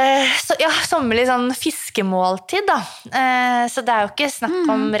sommerlig sånn fiskemåltid da. Så det jo ikke snakk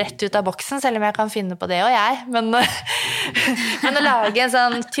om rett ut av boksen, selv om jeg kan finne på det og jeg. Men å lage en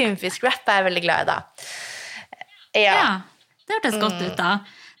sånn tunfisk-wrap jeg veldig glad i da. Ja, det hørtes godt ut da.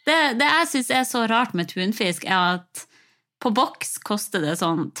 Det jeg synes så rart med tunfisk at på boks koster det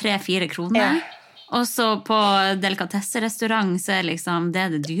sånn 3-4 kroner. Ja. Og så på delikatesserestaurant så liksom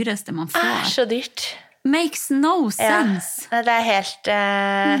det dyreste man får. Så dyrt. Makes no sense. Ja, det helt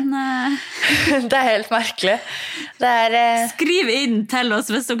det helt merkelig. Skriv inn til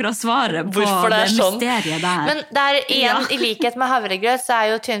oss hvis dere har svaret på det mysteriet der. Men igjen, i likhet med havregrøt, så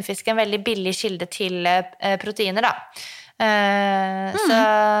jo tunfisk en veldig billig kilde til proteiner, da. Så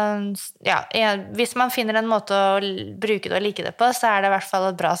hvis man finner en måte å bruke det og like det på, så det i hvert fall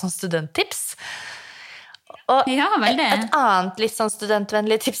et bra sånn studenttips. Og et annet litt sånn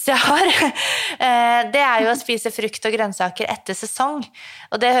studentvennlig tips jeg har, det jo å spise frukt og grønnsaker etter sesong.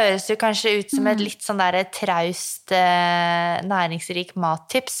 Og det høres jo kanskje ut som et litt sånn der traust, næringsrik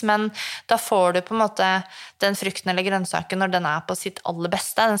mattips, men da får du på en måte den frukten eller grønnsaken når den på sitt aller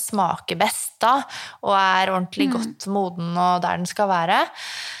beste, den smaker best da, og ordentlig godt moden og der den skal være.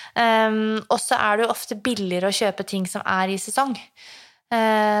 Og så det jo ofte billigere å kjøpe ting som i sesong.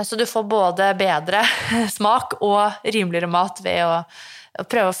 Så du får både bedre smak og rimeligere mat ved å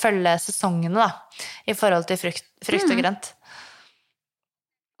prøve å følge sesongene da, i forhold til frukt og grønt.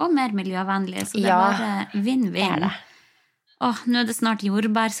 Og mer miljøvennlig, så det bare vinn-vinn. Nå det snart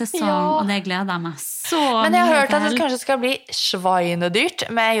jordbærsesong, og det gleder jeg meg så mye. Men jeg har hørt at det kanskje skal bli svinedyrt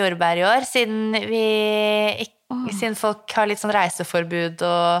med jordbær i år, siden folk har litt sånn reiseforbud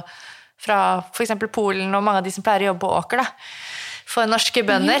og fra for eksempel Polen og mange av de som pleier å jobbe på åker da. For norske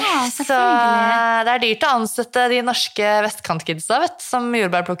bønder, så det dyrt å ansette de norske vestkantkidsa, som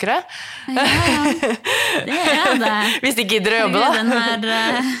jordbærplukkere. Ja, det det. Hvis de gidder å jobbe, da.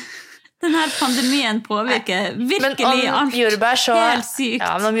 Denne pandemien påvirker virkelig alt helt sykt.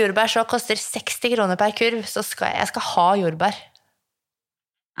 Ja, men om jordbær så koster 60 kroner per kurv, så jeg skal ha jordbær.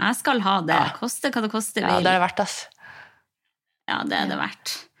 Jeg skal ha det. Koste hva det koster vil. Ja, det det verdt, ass. Ja, det det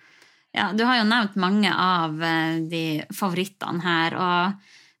verdt. Ja, du har jo nevnt mange av de favorittene her, og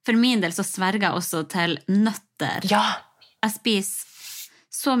for min del så sverger jeg også til nøtter. Ja. Jeg spiser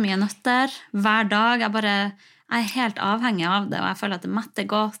så mye nøtter hver dag. Jeg helt avhengig av det, og jeg føler at det metter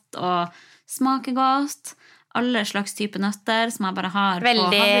godt og smaker godt. Alle slags typer nøtter som jeg bare har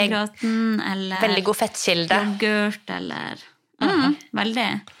på havregrøten, eller veldig god fettkilde. Yoghurt, eller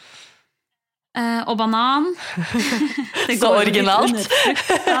veldig. Og banan. Så originalt.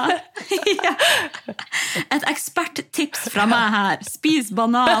 Ja. Et eksperttips fra meg her. Spis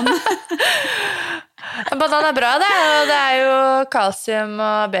banan. Banan bra, det. Og det jo kalsium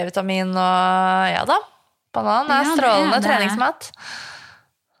og B-vitamin og ja da. Banan strålende treningsmat.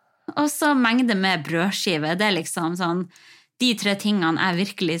 Og så mengde med brødskive. Det liksom sånn de 3 tingene jeg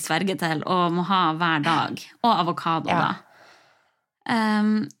virkelig sverger til og må ha hver dag. Og avokado da.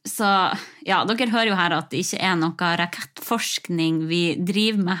 Så ja, dere hører jo her at det ikke noe rakettforskning vi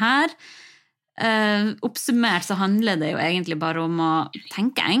driver med her. Oppsummert så handler det jo egentlig bare om å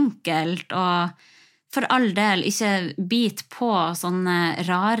tenke enkelt og for all del ikke bit på sånne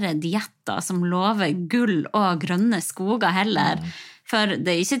rare dietter som lover gull og grønne skoger heller. For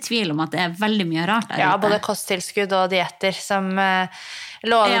det ikke tvil om at det veldig mye rart der ute. Ja, både kosttilskudd og dietter som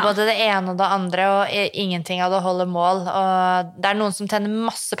lover både det ene og det andre, og ingenting av det holder mål. Og det noen som tjener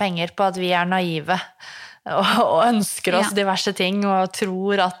masse penger på at vi naive og ønsker oss diverse ting og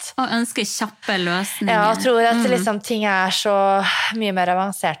tror at og ønsker kjappe løsninger. Ja, og tror at liksom, ting så mye mer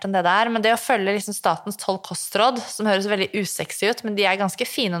avansert enn det der, men det å følge liksom, statens 12 kostråd som høres veldig usexy ut, men de ganske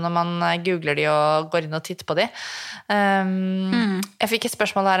fine når man googler de og går inn og titter på de. Jeg fikk et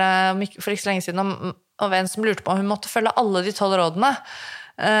spørsmål der for ikke så lenge siden om en som lurte på om hun måtte følge alle de 12 rådene.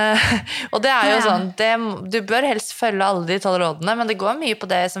 Og det jo sånn du bør helst følge alle de 12 rådene, men det går mye på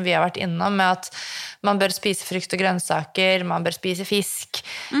det som vi har vært innom med at man bør spise frukt og grønnsaker, man bør spise fisk,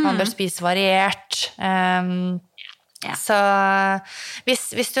 man bør spise variert så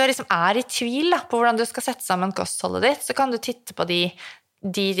hvis du liksom i tvil da, på hvordan du skal sette sammen kostholdet ditt, så kan du titte på de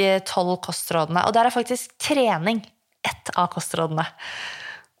 12 kostrådene, og der faktisk trening et av kostrådene.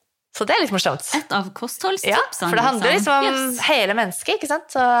 Så det litt morsomt. Et av kostholdstipsene. Ja, for det handler liksom om hele mennesket, ikke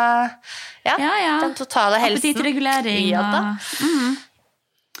sant? Så, den totale helsen. Appetittregulering. Ja,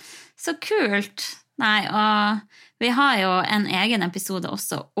 Så kult. Nei, og vi har jo en egen episode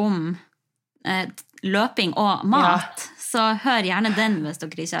også om løping og mat. Så hør gjerne den hvis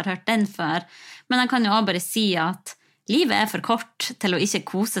dere ikke har hørt den før. Men jeg kan jo også bare si at livet for kort til å ikke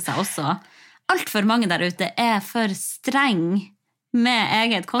kose seg også. Alt for mange der ute for streng med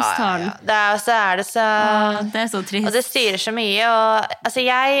eget kosthold. Det det så trist. Og det styrer så mye. Og, altså,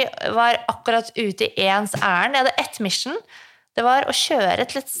 jeg var akkurat ute i ens ærend. Jeg hadde ett mission. Det var å kjøre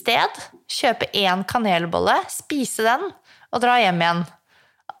til et sted, kjøpe 1 kanelbolle, spise den, og dra hjem igjen.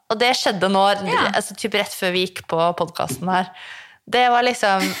 Og det skjedde nå, altså, typ rett før vi gikk på podcasten her. Det var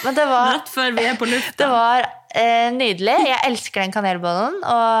liksom men det var, rett før vi på lufta. Det var nydelig. Jeg elsker den kanelbollen,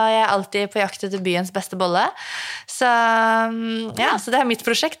 og jeg alltid på jakt etter byens beste bolle. Så så det mitt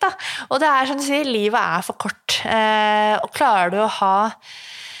prosjekt da. Og det som du sier, livet for kort. Og klarer du å ha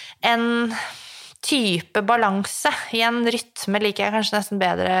en type balanse i en rytme, liker jeg kanskje nesten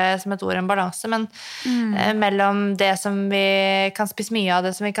bedre som et ord enn balanse, men mellom det som vi kan spise mye av,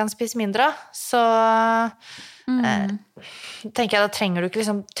 det som vi kan spise mindre av, så tenker jeg da trenger du ikke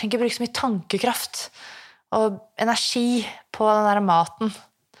liksom, bruke så mye tankekraft og energi på den der maten.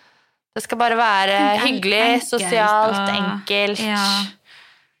 Det skal bare være hyggelig, sosialt, enkelt,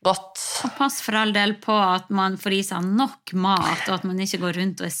 godt. Og pass for all del på at man får i seg nok mat, og at man ikke går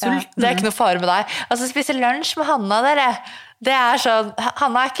rundt og sulten. Det ikke noe fare med deg. Altså, spise lunsj med Hanna, dere. Det sånn,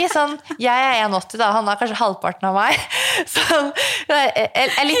 Hanna ikke sånn, jeg 1,80 da, Hanna kanskje halvparten av meg. Sånn,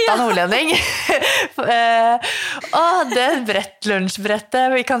 litt av nordlending. Og det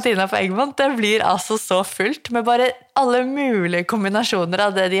lunsjbrettet i kantina på Egmont, det blir altså så fullt, med bare alle mulige kombinasjoner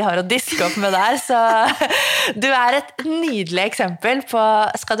av det de har å diske opp med der. Så du et nydelig eksempel på,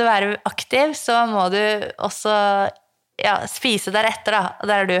 skal du være aktiv, så må du også spise deretter da, og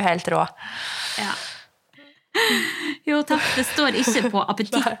der du helt rå. Ja. Jo, takk. Det står ikke på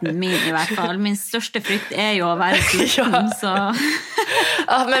appetitten min i hvert fall. Min største frykt jo å være sulten, så...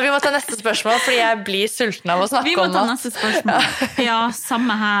 Men vi må ta neste spørsmål, fordi jeg blir sulten av å snakke om mat. Vi må ta neste spørsmål. Ja,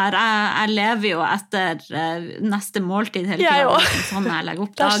 samme her. Jeg lever jo etter neste måltid hele tiden. Sånn jeg legger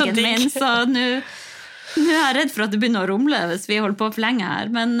opp dagen min, så nå jeg redd for at det begynner å rumle hvis vi holder på for lenge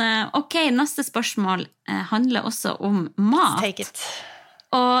her. Men ok, neste spørsmål handler også om mat. Take it.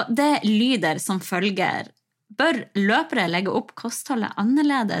 Og det lyder som følger: bør løpere legge opp kostholdet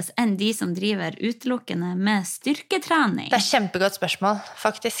annerledes enn de som driver utelukkende med styrketrening? Det kjempegodt spørsmål,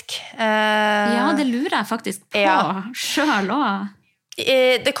 faktisk. Ja, det lurer jeg faktisk på selv også.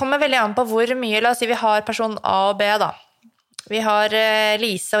 Det kommer veldig an på hvor mye. La oss si vi har person A og B da. Vi har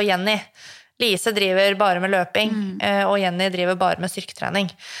Lise og Jenny. Lise driver bare med løping, og Jenny driver bare med styrketrening.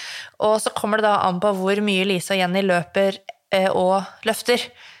 Og så kommer det da an på hvor mye Lise og Jenny løper og løfter.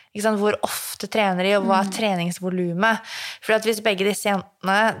 Ikke sant? Hvor ofte trener de, og hva treningsvolumet? For at hvis begge disse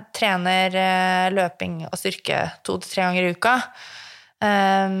jentene trener løping og styrke 2 til 3 ganger i uka,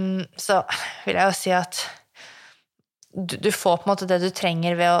 så vil jeg jo si at du får på en måte det du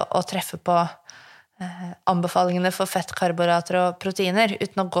trenger ved å treffe på anbefalingene for fett, karbohydrater og proteiner,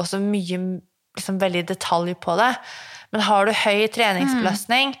 uten å gå så mye liksom, veldig detalj på det. Men har du høy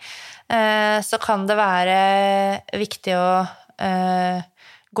treningsbelastning, så kan det være viktig å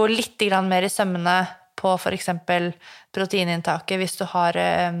gå litt grann mer i sømmene på for eksempel proteininntaket hvis du har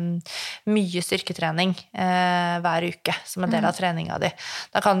mye styrketrening hver uke som en del av treninga di.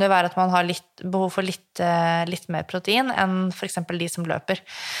 Da kan det jo være at man har behov for litt mer protein enn for eksempel de som løper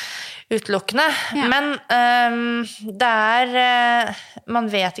utelukkende. Ja. Men man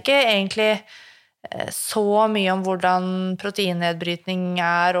vet ikke egentlig så mye om hvordan proteinnedbrytning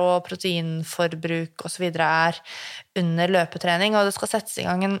og proteinforbruk og så videre under løpetrening, og det skal settes i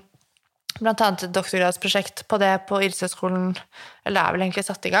gang blant annet et doktorgradsprosjekt på det på Idrettshøgskolen, eller det vel egentlig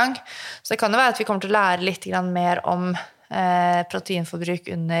satt i gang. Så det kan jo være at vi kommer til å lære litt mer om proteinforbruk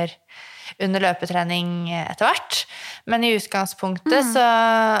under løpetrening etter hvert. Men i utgangspunktet så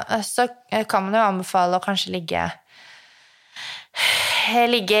kan man jo anbefale å kanskje ligge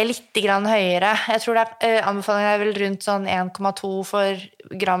litt grann høyere. Jeg tror anbefalingen vel rundt sånn 1,2 for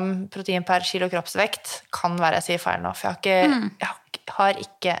gram protein per kilo kroppsvekt. Kan være jeg sier feil nå, for jeg har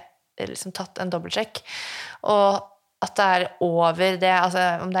ikke liksom tatt en dobbeltsjekk. Og at det over det, altså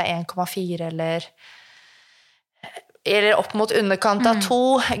om det 1,4 eller opp mot underkant av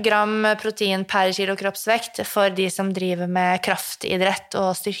 2 gram protein per kilo kroppsvekt for de som driver med kraftidrett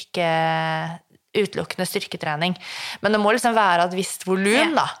og utelukkende styrketrening. Men det må liksom være et visst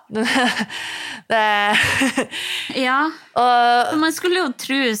volum, da. Ja, og man skulle jo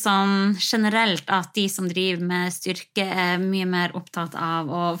tro sånn generelt at de som driver med styrke mye mer opptatt av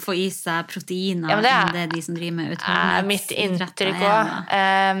å få i seg proteiner enn det de som driver med utholdenhet. Mitt inntrykk også.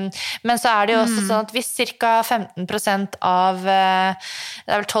 Men så det jo også sånn at hvis cirka 15% av, det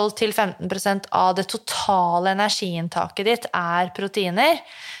vel 12-15% av det totale energiinntaket ditt proteiner,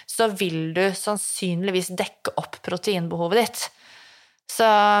 så vil du sannsynligvis dekke opp proteinbehovet ditt. Så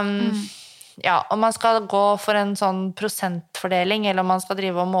ja, om man skal gå for en sånn prosentfordeling, eller om man skal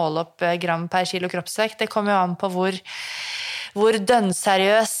drive og måle opp gram per kilo kroppsvekt, det kommer jo an på hvor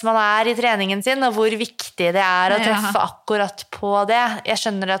dønnseriøs man i treningen sin, og hvor viktig det å treffe akkurat på det. Jeg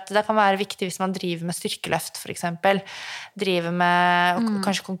skjønner at det kan være viktig hvis man driver med styrkeløft, for eksempel. Driver med,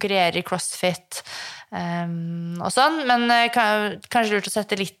 kanskje konkurrerer i CrossFit, og sånn, men kanskje lurt å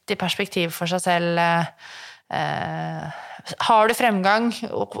sette litt i perspektiv for seg selv. Har du fremgang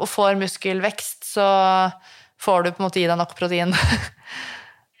og får muskelvekst, så får du på en måte i deg nok protein.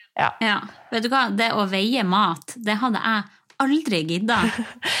 Ja. Vet du hva, det å veie mat, det hadde jeg aldri giddet.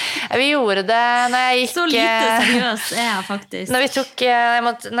 Vi gjorde det når jeg gikk... Så lite seriøs jeg faktisk. Når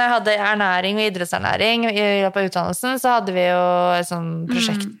jeg hadde ernæring og idrettsernæring i løpet av utdannelsen, så hadde vi jo et sånn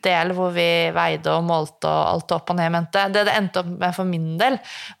prosjektdel hvor vi veide og målte og alt opp og ned mente. Det endte opp med for min del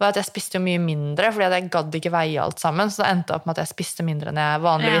var at jeg spiste jo mye mindre, fordi jeg gadd ikke veie alt sammen, så det endte opp med at jeg spiste mindre enn jeg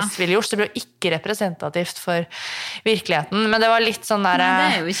vanligvis ville gjort, så det ble jo ikke representativt for virkeligheten. Men det var litt sånn der... Nei,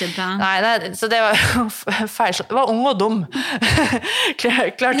 det jo ikke bra. Nei, så det var jo feil. Det var ung og dum.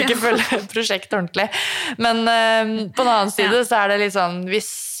 Klarte ikke å følge prosjektet ordentlig. Men på den annen side så det litt sånn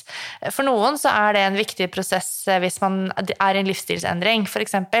for noen så det en viktig prosess hvis man i en livsstilsendring, for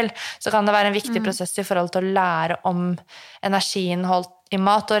eksempel, så kan det være en viktig prosess i forhold til å lære om energiinnhold i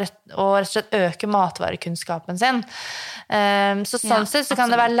mat og rett og slett øke matvarekunnskapen sin. Så sånn sett så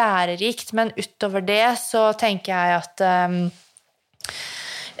kan det være lærerikt, men utover det så tenker jeg at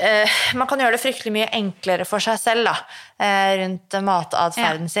man kan gjøre det fryktelig mye enklere for seg selv da, rundt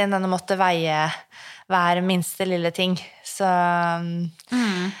matadferden sin enn å måtte veie hver minste lille ting. Så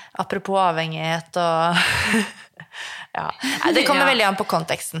apropos avhengighet og ja, det kommer veldig an på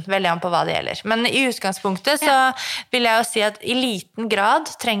konteksten, veldig an på hva det gjelder. Men i utgangspunktet så vil jeg jo si at i liten grad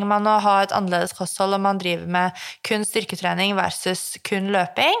trenger man å ha et annerledes kosthold om man driver med kun styrketrening versus kun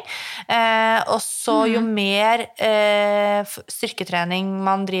løping. Og så jo mer styrketrening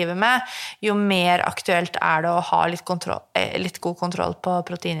man driver med, jo mer aktuelt det å ha litt god kontroll på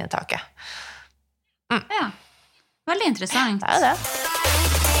proteininntaket. Ja, veldig interessant. Det det.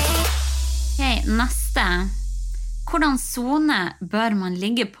 Ok, neste. Hvordan zone bør man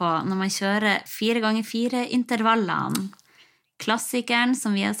ligge på når man kjører 4x4-intervallene? Klassikeren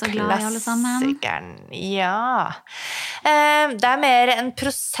som vi så glad i alle sammen. Klassikeren, ja. Det mer en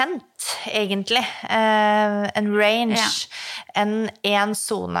prosent, egentlig. En range enn en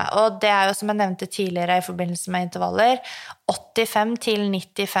zone. Og det jo som jeg nevnte tidligere i forbindelse med intervaller, 85 til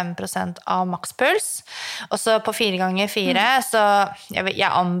 95% av makspuls. Og så på 4x4, så jeg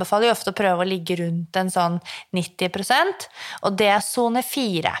anbefaler jo ofte å prøve å ligge rundt en sånn 90%, og det zone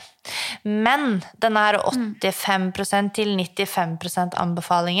 4. Men den her 85% til 95%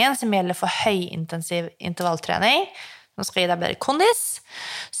 anbefalingen, som gjelder for høyintensiv intervalltrening, som skal gi deg bedre kondis,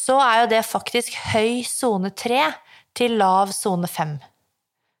 så jo det faktisk høy zone 3 til lav zone 5.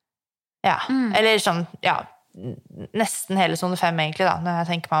 Ja, eller sånn, nesten hele zone 5 egentlig da, når jeg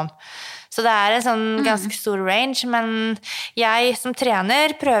tenker meg om. Så det en sånn ganske stor range, men jeg som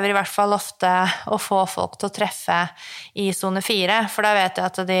trener prøver i hvert fall ofte å få folk til å treffe i zone 4, for da vet jeg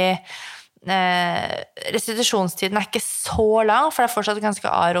at restitusjonstiden ikke så lang, for det fortsatt ganske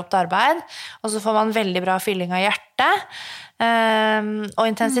aerobt arbeid, og så får man veldig bra fylling av hjertet, og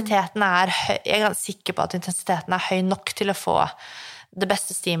intensiteten høy. Jeg sikker på at intensiteten høy nok til å få det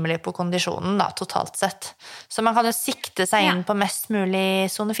beste stimuli på kondisjonen da, totalt sett. Så man kan jo sikte seg inn på mest mulig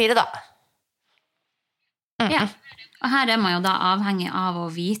zone 4 da. Ja, og her man jo da avhengig av å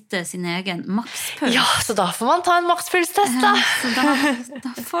vite sin egen makspuls. Ja, så da får man ta en makspulstest da. Så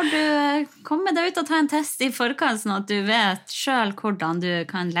da får du komme deg ut og ta en test i forkant, sånn at du vet selv hvordan du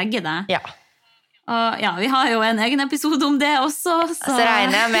kan legge det. Ja. Og vi har jo en egen episode om det også. Så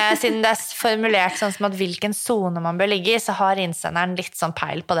regner jeg med, siden det formulert sånn som at hvilken zone man bør ligge i, så har innsenderen litt sånn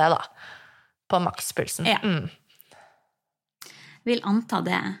peil på det da, på makspulsen. Ja. Vil anta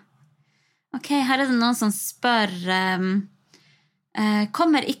det. Ok, her det noen som spør,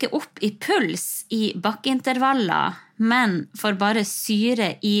 kommer ikke opp i puls i bakkeintervaller, men får bare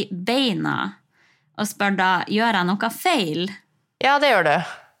syre i beina, og spør da, gjør jeg noe feil? Ja, det gjør du.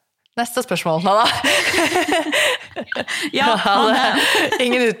 Neste spørsmål, da.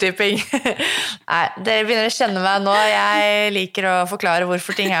 Ingen utdyping. Nei, dere begynner å kjenne meg nå. Jeg liker å forklare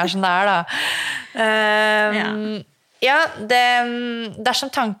hvorfor ting som det da.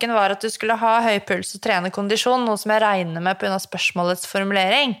 Dersom tanken var at du skulle ha høy puls og trene kondisjon, noe som jeg regner med på grunn av spørsmålets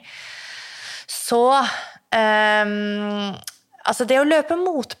formulering, så altså det å løpe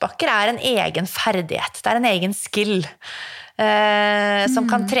motbakker en egen ferdighet. Det en egen skill. Som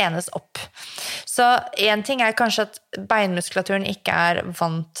kan trenes opp. Så en ting kanskje at beinmuskulaturen ikke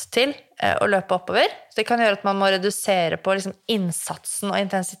vant til å løpe oppover. Så det kan gjøre at man må redusere på liksom innsatsen og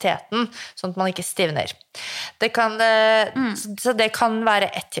intensiteten, sånn at man ikke stivner. Så det kan være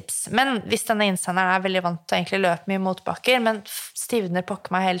et tips. Men hvis denne innsenderen veldig vant til å egentlig løpe mye motbakker, men stivner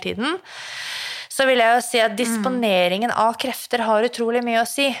pokker meg hele tiden, så vil jeg jo si at disponeringen av krefter har utrolig mye å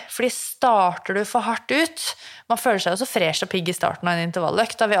si, fordi starter du for hardt ut, man føler seg jo så fresh og pigg i starten av en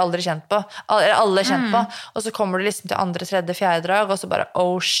intervalløkt, det har vi aldri kjent på, alle kjent på, og så kommer du liksom til 2., 3., 4. drag, og så bare,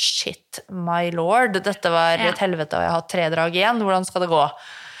 oh shit, my lord, dette var et helvete, og jeg har 3 drag igjen, hvordan skal det gå?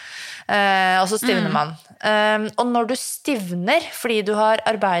 Og så stivner man. Og når du stivner, fordi du har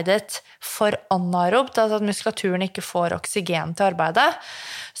arbeidet for anaerobt, altså at muskulaturen ikke får oksygen til arbeidet,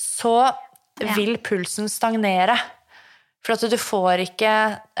 så vil pulsen stagnere. For at du får ikke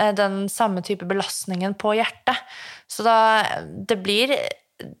den samme type belastningen på hjertet. Så det blir,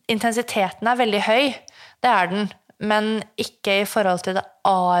 intensiteten veldig høy, det den, men ikke i forhold til det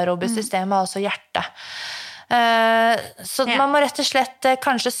aerobe systemet, altså hjertet. Så man må rett og slett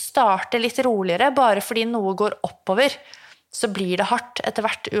kanskje starte litt roligere, bare fordi noe går oppover, så blir det hardt etter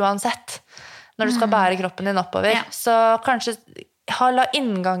hvert uansett, når du skal bære kroppen din oppover. Så kanskje la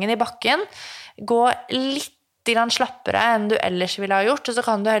inngangen i bakken gå litt slappere enn du ellers ville ha gjort, og så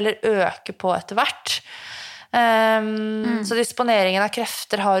kan du heller øke på etter hvert. Så disponeringen av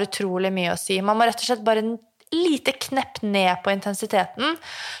krefter har utrolig mye å si. Man må rett og slett bare lite knepp ned på intensiteten,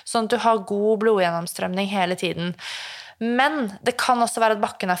 sånn at du har god blodgjennomstrømning hele tiden. Men det kan også være at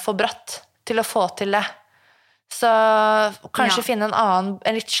bakken for bratt til å få til det. Så kanskje finne en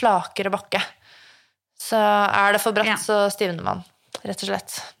litt slakere bakke. Så det for bratt, så stivner man, rett og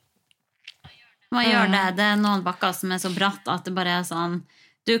slett. Man gjør det. Det noen bakker som så bratt at det bare sånn,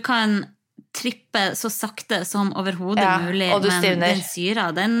 du kan trippe så sakte som overhodet mulig, men den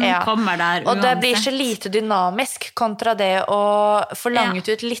syra, den kommer der uansett. Og det blir så lite dynamisk kontra det å få langet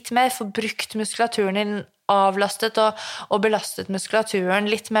ut litt mer, få brukt muskulaturen din avlastet og belastet muskulaturen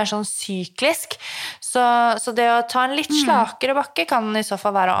litt mer sånn syklisk. Så det å ta en litt slakere bakke kan i så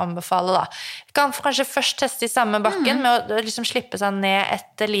fall være å anbefale da. Kan kanskje først teste i samme bakken med å liksom slippe seg ned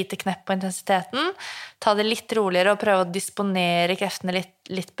et lite knepp på intensiteten, ta det litt roligere og prøve å disponere kreftene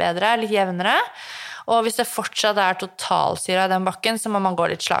litt bedre, litt jevnere. Og hvis det fortsatt totalsyre i den bakken, så må man gå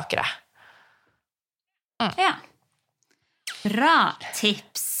litt slakere. Ja. Bra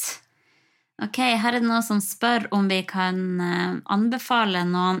tips. Ok, her det noen som spør om vi kan anbefale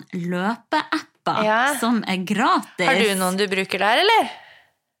noen løpeapper apper som gratis. Har du noen du bruker der, eller?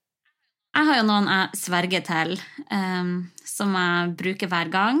 Jeg har jo noen jeg sverger til, som jeg bruker hver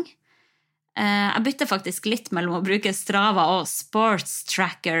gang. Jeg bytter faktisk litt mellom å bruke Strava og Sports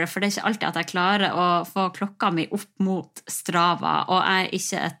Tracker, for det er ikke alltid at jeg klarer å få klokka mi opp mot Strava, og jeg er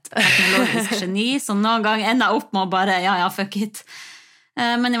ikke et teknologisk geni, så noen gang ender jeg opp med å bare, fuck it.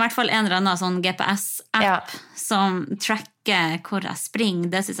 Men i hvert fall en eller annen sånn GPS-app som tracker hvor jeg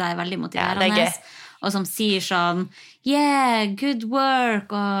springer, det synes jeg er veldig motiverende, og som sier sånn, yeah, good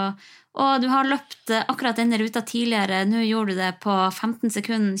work, og du har løpt akkurat denne ruta tidligere, nå gjorde du det på 15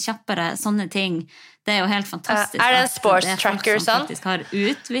 sekunder kjappere, sånne ting. Det er jo helt fantastisk. Er det en sports tracker sånn? Faktisk har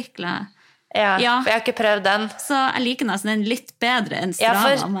utviklet. Ja, for jeg har ikke prøvd den. Så jeg liker nesten den litt bedre enn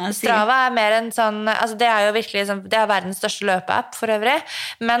Strava. Ja, for Strava er mer en sånn, altså det er jo virkelig sånn, det er verdens største løpeapp for øvrig,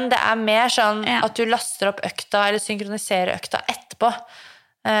 men det er mer sånn at du laster opp økta, eller synkroniserer økta etterpå.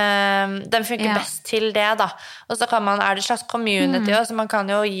 Den funker best til det da. Og så er det et slags community også, så man kan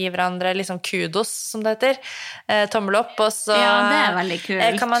jo gi hverandre liksom kudos, som det heter, tommel opp, og så det er veldig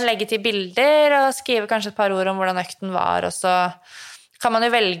kult. Kan man legge til bilder og skrive kanskje et par ord om hvordan økten var, og så kan man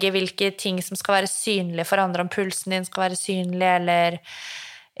jo velge hvilke ting som skal være synlige for andre, om pulsen din skal være synlig, eller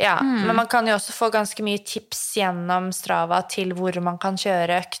men man kan jo også få ganske mye tips gjennom Strava til hvor man kan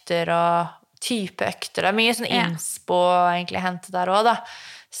kjøre økter og type økter. Det er mye sånn inspo egentlig hentet der også da.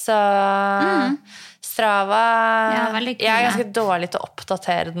 Så Strava jeg er ganske dårlig til å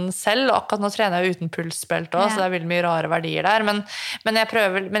oppdatere den selv, og akkurat nå trener jeg uten pulsbelt også, så det er veldig mye rare verdier der, men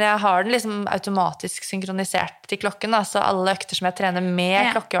jeg har den liksom automatisk synkronisert til klokken da, så alle økter som jeg trener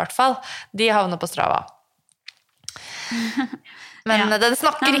med klokke i hvert fall, de havner på Strava. Men den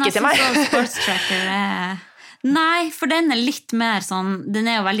snakker ikke til meg. Sports Tracker Nei, for den er litt mer sånn, den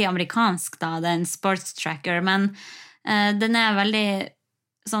er jo veldig amerikansk da, den Sports Tracker, men den er veldig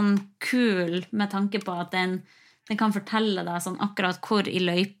sånn kul med tanke på at den kan fortelle deg sånn akkurat hvor i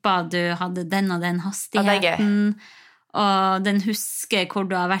løypa du hadde den og den hastigheten, og den husker hvor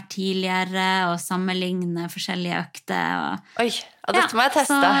du har vært tidligere, og sammenligne forskjellige økter. Dette må jeg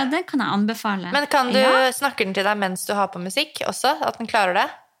teste. Så det kan jeg anbefale. Men kan du snakke den til deg mens du har på musikk også, at den klarer det?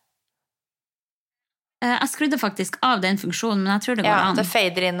 Jeg skrudde faktisk av den funksjonen, men jeg tror det går an. Det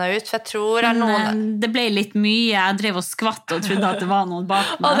fader inn og ut, for jeg tror noen... Det ble litt mye, jeg drev og skvatt og trodde at det var noen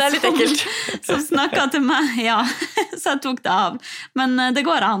bak meg. Det er litt ekkelt. Som snakket til meg, så jeg tok det av. Men det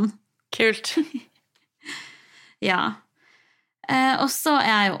går an. Kult. Og så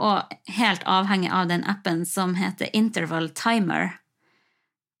er jeg jo også helt avhengig av den appen som heter Interval Timer.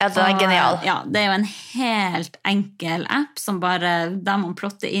 Ja, den er genial. Det er jo en helt enkel app som bare, der man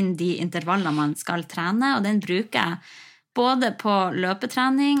plotter inn de intervallene man skal trene, og den bruker jeg både på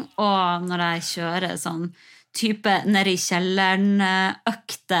løpetrening og når jeg kjører sånn type nede i kjelleren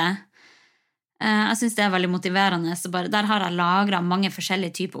økte. Jeg synes det er veldig motiverende, så bare, der har jeg lagret mange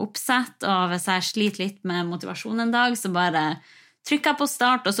forskjellige typer oppsett, og hvis jeg sliter litt med motivasjon en dag, så bare trykker jeg på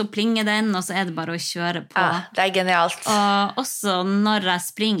start, og så plinger den, og så er det bare å kjøre på. Det er genialt. Og også når jeg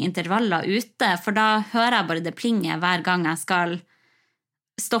springer intervaller ute, for da hører jeg bare det plinge hver gang jeg skal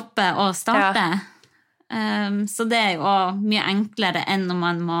stoppe og starte. Så det er jo mye enklere enn når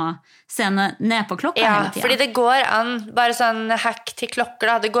man må se ned på klokka hele tiden. Fordi det går an, bare sånn hack til klokker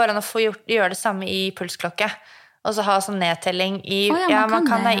da, det går an å få gjøre det samme i pulsklokke. Og så ha sånn nedtelling i, man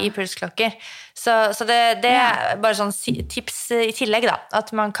kan det i pulsklokker. Så det er bare sånn tips i tillegg da,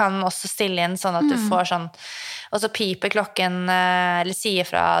 at man kan også stille inn sånn at du får sånn, og så piper klokken, eller sier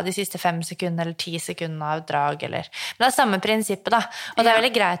fra de siste 5 sekunder eller 10 sekunder av drag, eller, men det er samme prinsippet da, og det er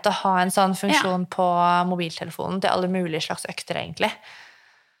veldig greit å ha en sånn funksjon på mobiltelefonen til alle mulige slags økter egentlig.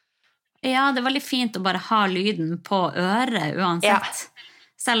 Ja, det er veldig fint å bare ha lyden på øret uansett.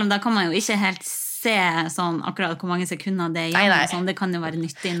 Selv om da kan man jo ikke helt se sånn akkurat hvor mange sekunder det er igjen. Nei. Sånn, det kan jo være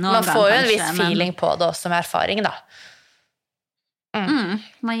nyttig noen gang. Man får jo en viss kanskje, feeling på det også med erfaring da.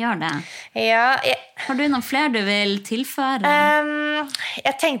 Man gjør det. Har du noen flere du vil tilføre?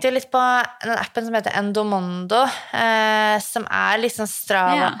 Jeg tenkte jo litt på den appen som heter Endomondo, som er litt sånn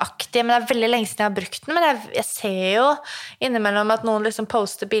Strava-aktig, men det er veldig lenge siden jeg har brukt den, men jeg ser jo innimellom at noen liksom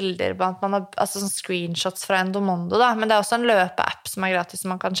poster bilder blant man har, altså sånn screenshots fra Endomondo da, men det er også en løpeapp som er gratis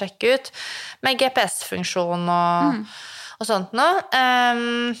som man kan sjekke ut, med GPS-funksjon og sånt nå.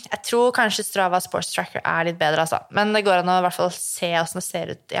 Jeg tror kanskje Strava Sports Tracker er litt bedre, altså. Men det går an å i hvert fall se hvordan det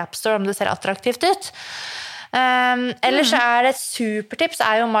ser ut i App Store, om det ser attraktivt ut. Ellers er det et supertips,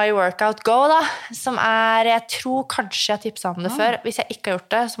 er jo My Workout Go, da, som er, jeg tror kanskje jeg har tipset om det før. Hvis jeg ikke har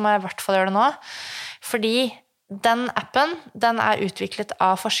gjort det, så må jeg i hvert fall gjøre det nå. Fordi den appen, den utviklet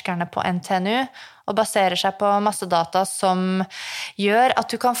av forskerne på NTNU og baserer seg på masse data som gjør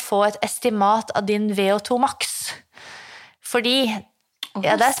at du kan få et estimat av din VO2 max. Fordi,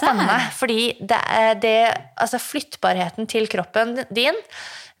 ja, det spennende, fordi altså flyttbarheten til kroppen din,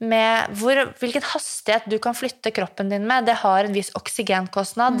 med hvilken hastighet du kan flytte kroppen din med, det har en viss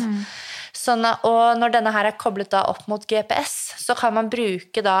oksygenkostnad. Sånn, og når denne her koblet da opp mot GPS, så kan man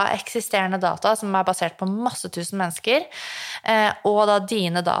bruke da eksisterende data som basert på masse tusen mennesker, og da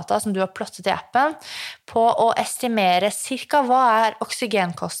dine data som du har plottet i appen, på å estimere cirka hva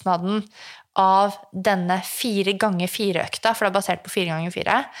oksygenkostnaden av denne 4x4-økta, for det basert på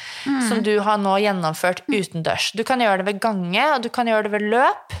 4x4, som du har nå gjennomført utendørs. Du kan gjøre det ved gange, og du kan gjøre det ved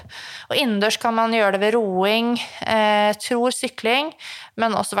løp, og innendørs kan man gjøre det ved roing, tror sykling,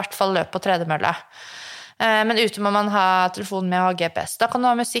 men også i hvert fall løp på tredemølle. Men ute må man ha telefonen med og ha GPS. Da kan du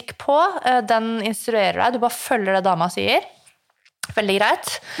ha musikk på, den instruerer deg, du bare følger det dama sier. Veldig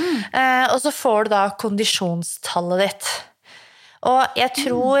greit. Og så får du da kondisjonstallet ditt. Og jeg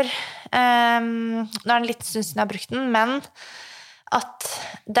tror, nå det en litt stund siden jeg har brukt den, men at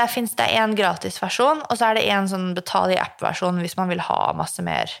der finnes det en gratisversjon, og så det en sånn betal i app-versjon hvis man vil ha masse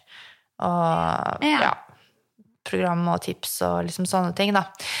mer og, ja, program og tips og liksom sånne ting da.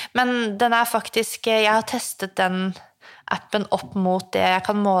 Men den faktisk, jeg har testet den appen opp mot det jeg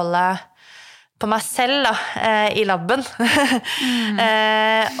kan måle på meg selv da, i labben.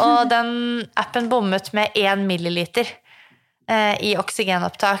 Og den appen bommet med 1 milliliter i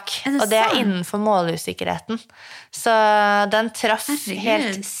oksygenopptak, og det innenfor måleusikkerheten. Så den traff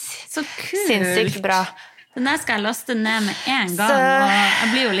helt sinnssykt bra. Den der skal jeg laste ned med en gang, og jeg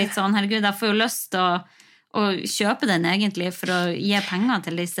blir jo litt sånn, herregud, jeg får jo lyst til å kjøpe den egentlig for å gi penger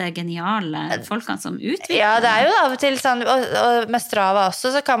til disse geniale folkene som utvikler. Ja, det jo av og til sånn, og med Strava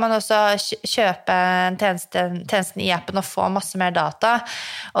også, så kan man også kjøpe tjenesten i appen og få masse mer data.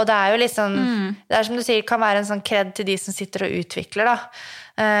 Og det jo litt sånn, det som du sier, kan være en sånn kred til de som sitter og utvikler da.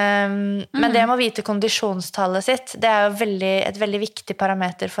 Men det med å vite kondisjonstallet sitt, det jo et veldig viktig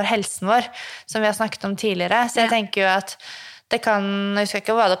parameter for helsen vår, som vi har snakket om tidligere. Så jeg tenker jo at det kan, jeg husker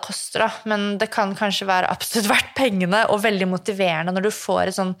ikke hva det koster da, men det kan kanskje være absolutt verdt pengene og veldig motiverende når du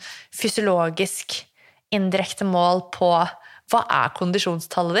får et sånn fysiologisk indirekte mål på hva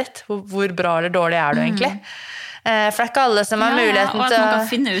kondisjonstallet ditt, hvor bra eller dårlig du egentlig. For det ikke alle som har muligheten til og at man kan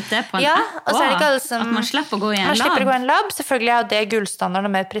finne ut det på en app, og så det ikke alle som at man slipper å gå i en lab. Man slipper å gå i en lab, selvfølgelig det gullstandarden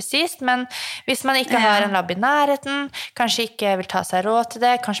og mer presist, men hvis man ikke har en lab i nærheten, kanskje ikke vil ta seg råd til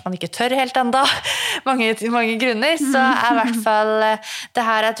det, kanskje man ikke tør helt enda, mange grunner, så i hvert fall det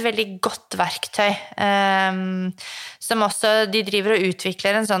her et veldig godt verktøy, som også, de driver og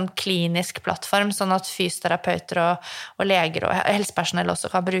utvikler en sånn klinisk plattform, sånn at fysioterapeuter og leger og helsepersonell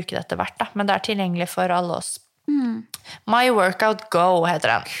også kan bruke dette hvert, da. Men det tilgjengelig for alle oss. My Workout Go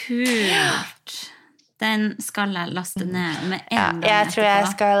heter den. Kult. Den skal jeg laste ned med en gang. Jeg tror jeg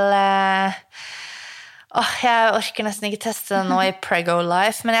skal jeg orker nesten ikke teste det nå i Prego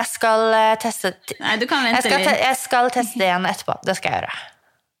Life, men jeg skal teste Nei, du kan vente litt. Jeg skal teste det igjen etterpå. Det skal jeg gjøre.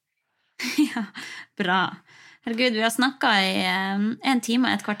 Ja, bra. Herregud, vi har snakket i 1 time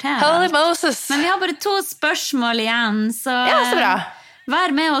og 1 kvarter. Holy Moses! Men vi har bare 2 spørsmål igjen, så bra.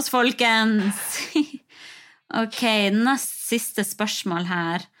 Vær med oss, folkens! Ok, nest siste spørsmål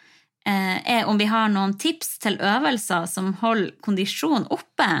her om vi har noen tips til øvelser som holder kondisjon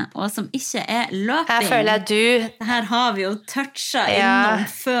oppe, og som ikke løping. Jeg føler at Dette har vi jo touchet innom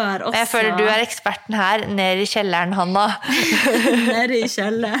før også. Jeg føler du eksperten her, nede i kjelleren, Hanna. Nede i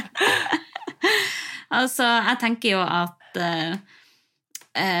kjelleren. Altså, jeg tenker jo at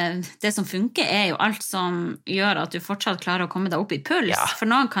det som funker jo alt som gjør at du fortsatt klarer å komme deg opp i puls. For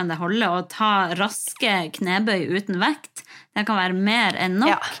noen kan det holde å ta raske knebøy uten vekt. Det kan være mer enn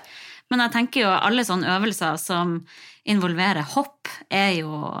nok. Men jeg tenker jo alle sånne øvelser som involverer hopp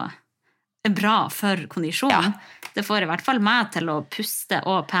jo bra for kondisjon. Det får i hvert fall meg til å puste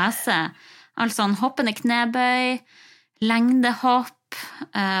og pese. Altså hoppende knebøy, lengdehopp,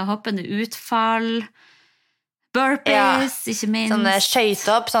 hoppende utfall, burpees, ikke minst. Sånne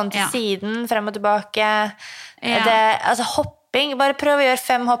skøytehopp, sånn til siden, frem og tilbake. Altså hopping, bare prøv å gjøre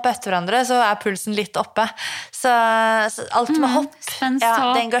 5 hopp etter hverandre, så pulsen litt oppe. Så alt med hopp,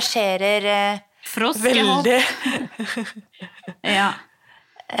 det engasjerer veldig.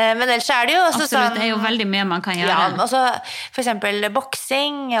 Men ellers det jo også absolutt, det jo veldig mye man kan gjøre. Altså, for eksempel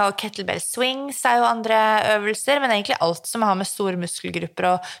boksing og kettlebell swings jo andre øvelser, men egentlig alt som har med store muskelgrupper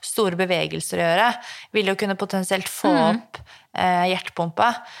og store bevegelser å gjøre, vil jo kunne potensielt få opp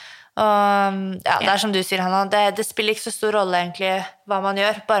hjertepumpa. Og det som du sier, Hanna, det spiller ikke så stor rolle egentlig hva man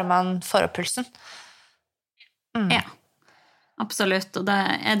gjør, bare man får opp pulsen. Ja, absolutt. Og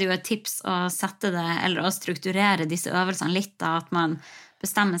da det jo et tips å sette det, eller å strukturere disse øvelsene litt, da, at man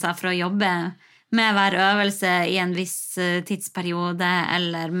bestemmer seg for å jobbe med hver øvelse i en viss tidsperiode,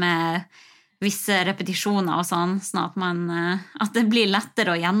 eller med visse repetisjoner og sånn at det blir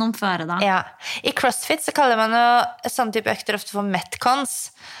lettere å gjennomføre da. Ja, i CrossFit så kaller man jo sånne type økter ofte for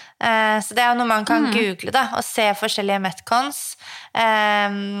Metcons. Så det jo noe man kan google da, og se forskjellige Metcons.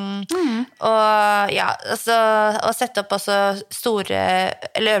 Og ja, altså, og sette opp også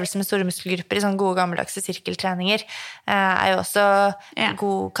eller øvelser med store muskelgrupper i sånne gode gammeldagse sirkeltreninger jo også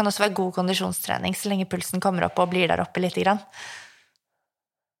kan også være god kondisjonstrening, så lenge pulsen kommer opp og blir der oppe litt grann.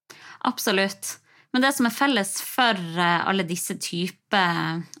 Absolutt. Men det som felles for alle disse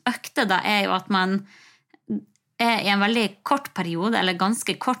typer økter da, jo at man i en veldig kort periode, eller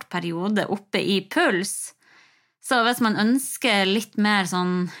ganske kort periode, oppe i puls. Så hvis man ønsker litt mer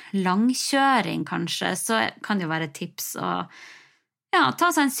sånn langkjøring, kanskje, så kan det jo være et tips å ta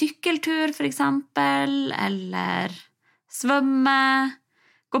seg en sykkeltur, for eksempel, eller svømme,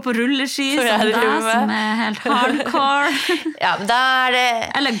 gå på rulleski, som helt hardcore. Ja, da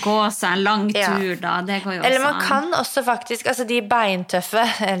det... Eller gå seg en lang tur, da. Det går jo også. Eller man kan også faktisk, altså de beintøffe,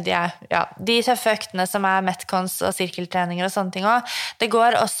 de tøffe øktene som Metcons og sirkeltreninger og sånne ting også, det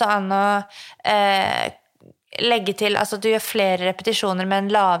går også an å legge til, altså du gjør flere repetisjoner med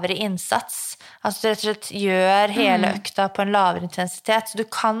en lavere innsats. Altså du rett og slett gjør hele økta på en lavere intensitet, så du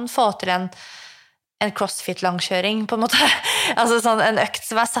kan få til en CrossFit-langkjøring, på en måte. Altså sånn en økt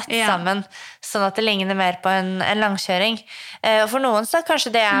som satt sammen, sånn at det ligner mer på en langkjøring. Og for noen så kanskje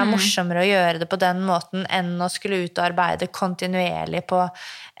det morsommere å gjøre det på den måten enn å skulle ut og arbeide kontinuerlig på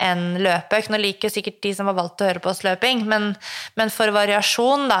en løpeøkt. Nå liker jo sikkert de som har valgt å høre på oss løping, men for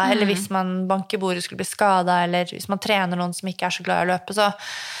variasjon da, eller hvis man banker bordet skulle bli skadet, eller hvis man trener noen som ikke så glad i å løpe,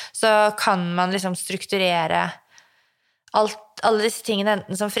 så kan man liksom strukturere alle disse tingene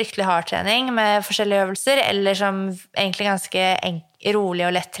enten som fryktelig hard trening med forskjellige øvelser, eller som egentlig ganske rolig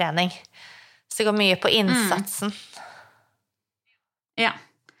og lett trening. Så det går mye på innsatsen. Ja,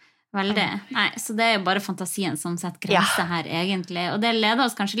 veldig. Nei, så det jo bare fantasien som setter grenser her, egentlig. Og det leder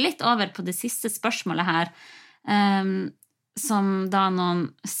oss kanskje litt over på det siste spørsmålet her, som da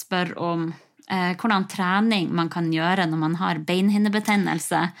noen spør om hvordan trening man kan gjøre når man har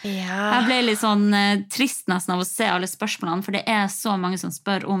beinhinnebetennelse. Jeg ble litt sånn trist nesten av å se alle spørsmålene, for det så mange som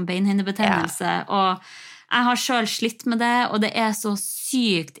spør om beinhinnebetennelse, og jeg har selv slitt med det, og det så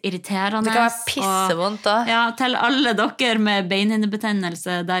sykt irriterende. Det kan være pissevondt da. Ja, til alle dere med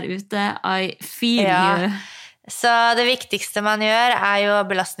beinhinnebetennelse der ute, I feel you. Så det viktigste man gjør jo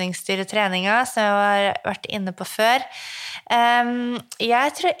belastningsstyre treninga, som jeg har vært inne på før. Jeg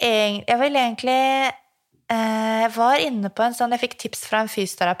var inne på en sånn, jeg fikk tips fra en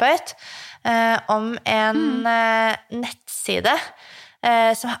fysioterapeut om en nettside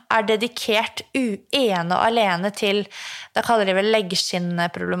som dedikert ene og alene til, da kaller de vel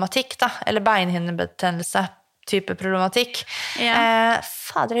leggskinnproblematikk da, eller beinhinnebetennelse type problematikk.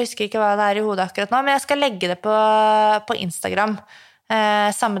 Fader, jeg husker ikke hva det i hodet akkurat nå, men jeg skal legge det på Instagram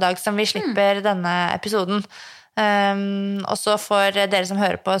samme dag som vi slipper denne episoden. Og så får dere som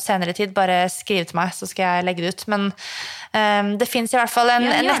hører på senere tid bare skrive til meg, så skal jeg legge det ut. Men det finnes i hvert fall en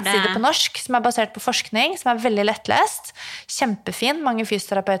nettside på norsk som basert på forskning, som veldig lettlest, kjempefin, mange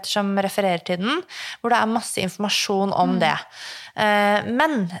fysioterapeuter som refererer til den, hvor det masse informasjon om det.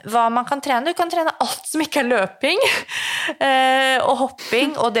 Men hva man kan trene, du kan trene alt som ikke løping og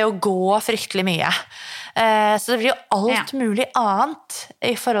hopping og det å gå fryktelig mye. Så det blir jo alt mulig annet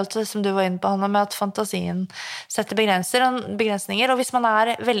i forhold til det som du var inne på, Hanna, med at fantasien setter begrensninger, og hvis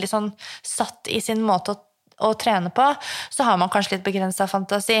man veldig sånn satt i sin måte å trene på, så har man kanskje litt begrenset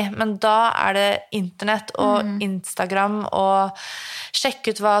fantasi, men da det internett og Instagram og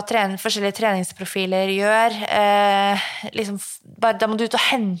sjekke ut hva forskjellige treningsprofiler gjør, liksom, da må du ut og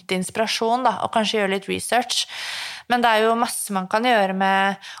hente inspirasjon da, og kanskje gjøre litt research, men det jo masse man kan gjøre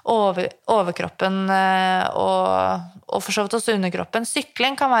med overkroppen og for så vidt også underkroppen.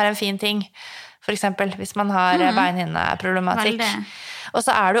 Sykling kan være en fin ting, for eksempel hvis man har beinhinneproblematikk. Og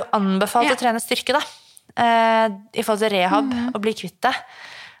så det jo anbefalt å trene styrke da, i forhold til rehab og bli kvitt det.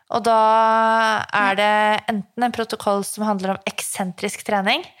 Og da det enten en protokoll som handler om eksentrisk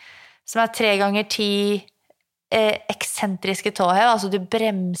trening, som 3 ganger 10 eksentriske tåhev, altså du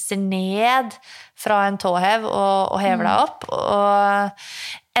bremser ned fra en tåhev og hever deg opp, og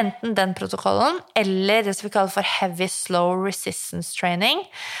enten den protokollen, eller det som vi kaller for heavy slow resistance training,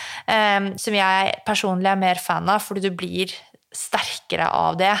 som jeg personlig mer fan av, fordi du blir sterkere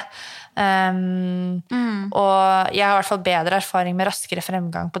av det. Og jeg har I hvert fall bedre erfaring med raskere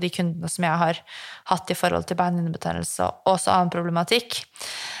fremgang på de kundene som jeg har hatt I forhold til beinhinnebetennelse og også annen problematikk.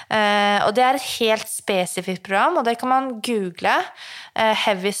 Og det et helt spesifikt program, og det kan man google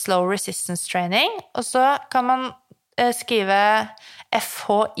Heavy Slow Resistance Training, og så kan man skrive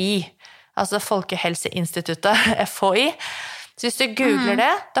FHI, altså Folkehelseinstituttet, FHI. Så hvis du googler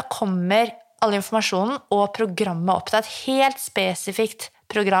det, da kommer all informasjonen og programmet opp. Det et helt spesifikt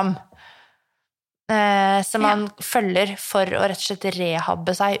program som man følger for å rett og slett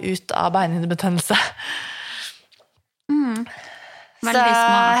rehabbe seg ut av beinhinnebetennelse. Veldig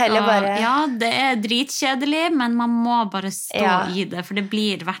smart. Bare... Ja, det dritkjedelig, men man må bare stå I det, for det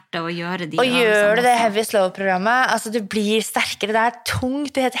blir verdt det å gjøre de. Og gjør du det heavy slow-programmet, altså du blir sterkere, det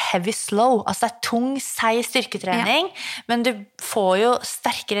tungt, det heter heavy slow, altså det tung, seig styrketrening, men du får jo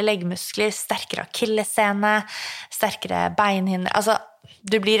sterkere leggmuskler, sterkere akillessene, sterkere beinhinner, altså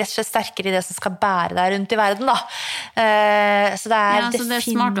du blir rett og slett sterkere I det som skal bære deg rundt I verden, da. Så det så det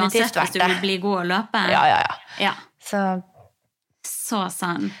smart uansett hvis du vil bli god å løpe. Ja. Så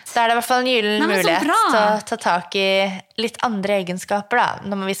sant. Så det I hvert fall en gyllen mulighet til å ta tak I litt andre egenskaper, da,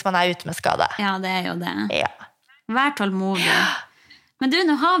 hvis man ute med skade. Ja, det jo det. Ja. Vær tålmodig. Men du,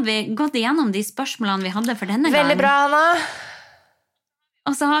 nå har vi gått igjennom de spørsmålene vi hadde for denne gang. Veldig bra, Anna.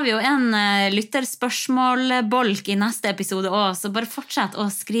 Og så har vi jo en lytterspørsmålbolk I neste episode også, så bare fortsett å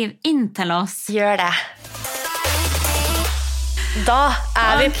skrive inn til oss. Gjør det. Da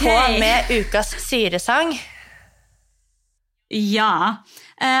vi på med ukas syresang. Ja.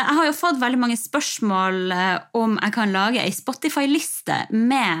 Jeg har jo fått veldig mange spørsmål om jeg kan lage en Spotify-liste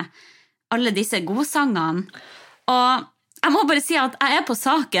med alle disse godsangene. Og jeg må bare si at jeg på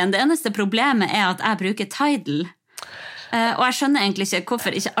saken. Det eneste problemet at jeg bruker Tidal. Og jeg skjønner egentlig ikke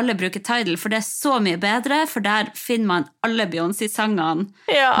hvorfor ikke alle bruker Tidal, for det så mye bedre, for der finner man alle Beyoncé-sangene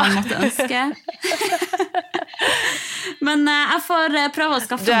man måtte ønske. Men jeg får prøve å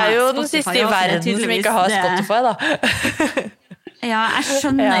skaffe meg Spotify. Du jo den siste I verden som ikke har Spotify, da. Ja, jeg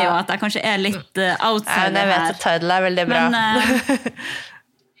skjønner jo at jeg kanskje litt outsider her. Jeg vet at Tidal veldig bra. Men,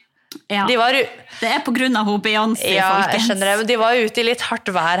 det på grunn av Beyoncé, folkens. Jeg skjønner det, men de var ute I litt hardt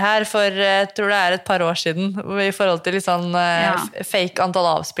vær her for, jeg tror det et par år siden, I forhold til litt sånn fake antall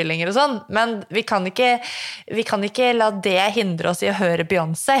avspillinger og sånn, men vi kan ikke la det hindre oss I å høre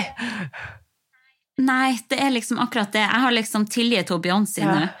Beyoncé. Nei, det liksom akkurat det. Jeg har liksom tilgitt til Beyoncé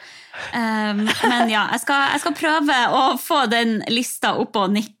nå. Men jeg skal prøve å få den lista opp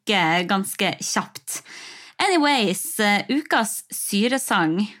og nikke ganske kjapt. Anyways, ukas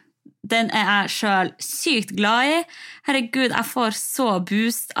syresang, den jeg selv sykt glad I. Herregud, jeg får så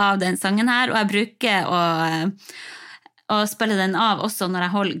boost av den sangen her, og jeg bruker å spille den av også når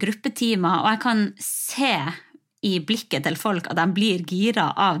jeg holder gruppetimer, og jeg kan se I blikket til folk at de blir gira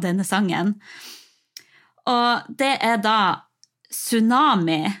av denne sangen. Og det da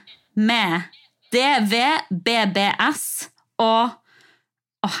Tsunami med DVBBS og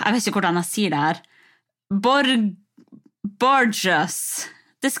jeg vet ikke hvordan jeg sier det her Borges.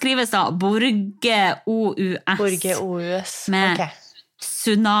 Det skrives da Borge-O-U-S. Borge-O-U-S. Med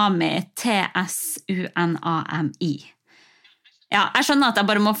Tsunami, T-S-U-N-A-M-I. Ja, jeg skjønner at jeg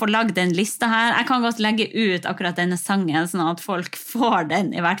bare må få lagd den lista her. Jeg kan godt legge ut akkurat denne sangen, sånn at folk får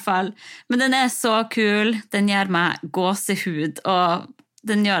den I hvert fall. Men den så kul, den gjør meg gåsehud, og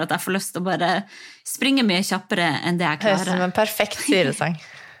den gjør at jeg får lyst til å bare springe mye kjappere enn det jeg klarer. Høres som en perfekt syresang.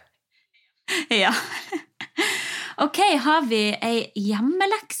 Ja. Ok, har vi en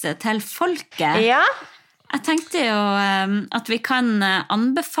hjemmelekse til folket? Ja. Jeg tenkte jo at vi kan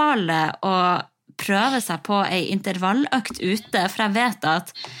anbefale å prøve seg på en intervalløkt ute, for jeg vet at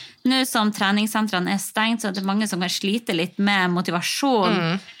nå som treningssentrene stengt, så det mange som kan slite litt med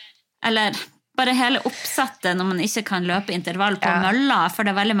motivasjon, eller bare hele oppsettet når man ikke kan løpe intervall på mølla, for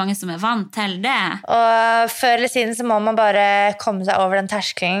det veldig mange som vant til det. Og før eller siden så må man bare komme seg over den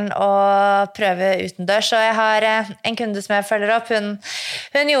terskelen og prøve utendørs. Så jeg har en kunde som jeg følger opp,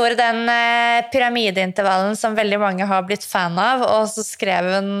 hun gjorde den pyramideintervallen som veldig mange har blitt fan av, og så skrev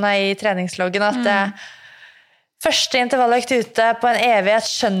hun I treningsloggen at første intervalløkt ute på en evighet,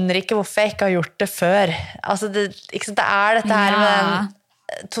 skjønner ikke hvorfor jeg ikke har gjort det før. Altså det dette her med den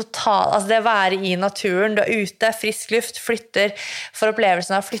altså det å være I naturen, du ute, frisk luft, flytter for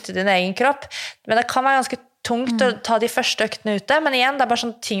opplevelsen av å flytte din egen kropp, men det kan være ganske tungt å ta de første øktene ute, men igjen, det bare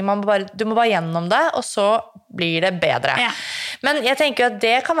sånne ting du må bare gjennom det, og så blir det bedre. Men jeg tenker at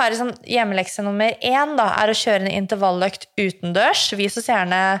det kan være sånn hjemmelekse nummer 1 da, å kjøre en intervalløkt utendørs. Vis oss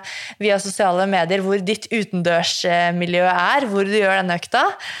gjerne via sosiale medier hvor ditt utendørsmiljø hvor du gjør denne økta.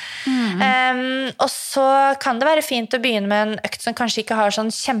 Og så kan det være fint å begynne med en økt som kanskje ikke har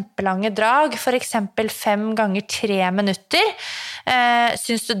sånn kjempelange drag, for eksempel 5 ganger 3 minutter.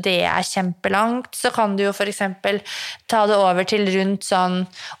 Syns du det kjempelangt, så kan du jo for eksempel ta det over til rundt sånn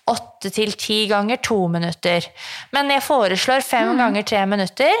 8 til 10 ganger 2 minutter. Men jeg foreslår 5 ganger 3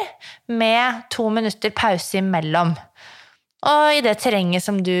 minutter med 2 minutter pause imellom. Og i det terrenget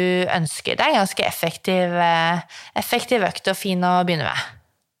som du ønsker. Det en ganske effektiv økt og fin å begynne med.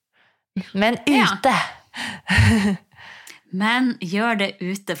 Men ute! Ja. Men gjør det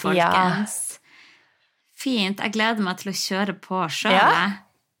ute, folkens. Fint, jeg gleder meg til å kjøre på selv. Ja.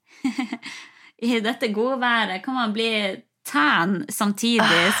 I dette gode været kan man bli tan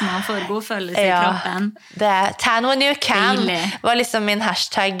samtidig som man får godfølelse i kroppen. Det tan when you can var liksom min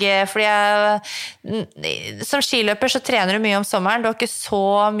hashtag, fordi som skiløper så trener du mye om sommeren, du har ikke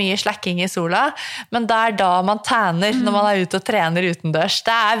så mye slacking i sola, men det da man tanner når man ute og trener utendørs.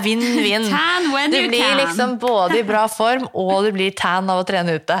 Det vinn-vinn. Du blir liksom både i bra form, og du blir tan av å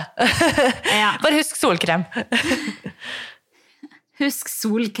trene ute. Bare husk solkrem. Husk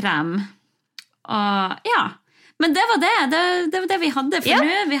solkrem. Og men det var det vi hadde for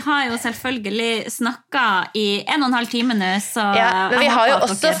nå. Vi har jo selvfølgelig snakket i 1,5 time nå, så men vi har jo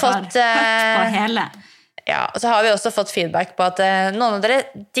også fått hørt på hele. Ja, og så har vi også fått feedback på at noen av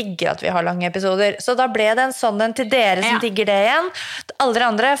dere digger at vi har lange episoder, så da ble det en sånn til dere som digger det igjen. Alle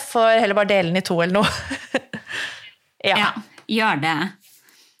dere andre får heller bare dele den i 2 eller noe. Ja, gjør det.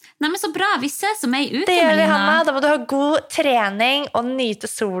 Nei, men så bra, vi ses om ei uke, det gjør vi, Hanna. Da må du ha god trening og nyte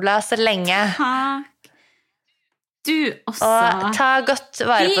sola så lenge. Takk. Du også. Og ta godt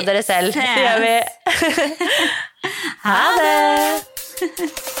vare på dere selv. Det gjør vi. Ha det!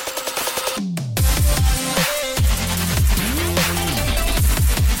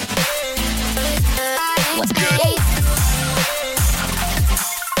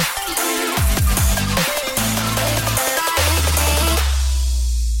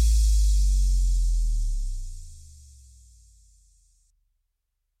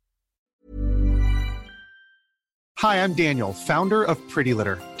 Hi, I'm Daniel, founder of Pretty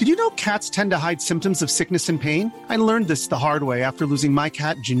Litter. Did you know cats tend to hide symptoms of sickness and pain? I learned this the hard way after losing my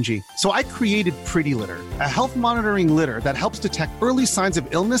cat, Gingy. So I created Pretty Litter, a health monitoring litter that helps detect early signs of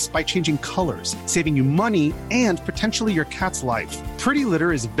illness by changing colors, saving you money and potentially your cat's life. Pretty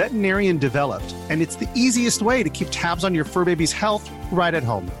Litter is veterinarian developed, and it's the easiest way to keep tabs on your fur baby's health right at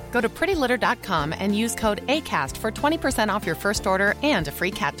home. Go to prettylitter.com and use code ACAST for 20% off your first order and a free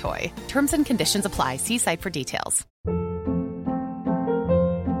cat toy. Terms and conditions apply. See site for details.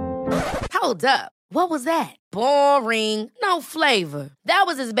 Hold up. What was that? Boring. No flavor. That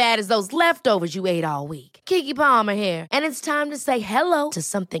was as bad as those leftovers you ate all week. Keke Palmer here, and it's time to say hello to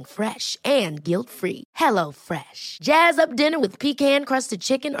something fresh and guilt-free. Hello Fresh. Jazz up dinner with pecan-crusted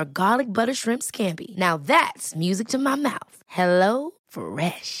chicken or garlic butter shrimp scampi. Now that's music to my mouth. Hello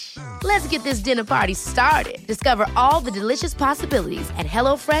Fresh. Let's get this dinner party started. Discover all the delicious possibilities at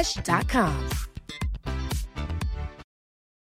HelloFresh.com.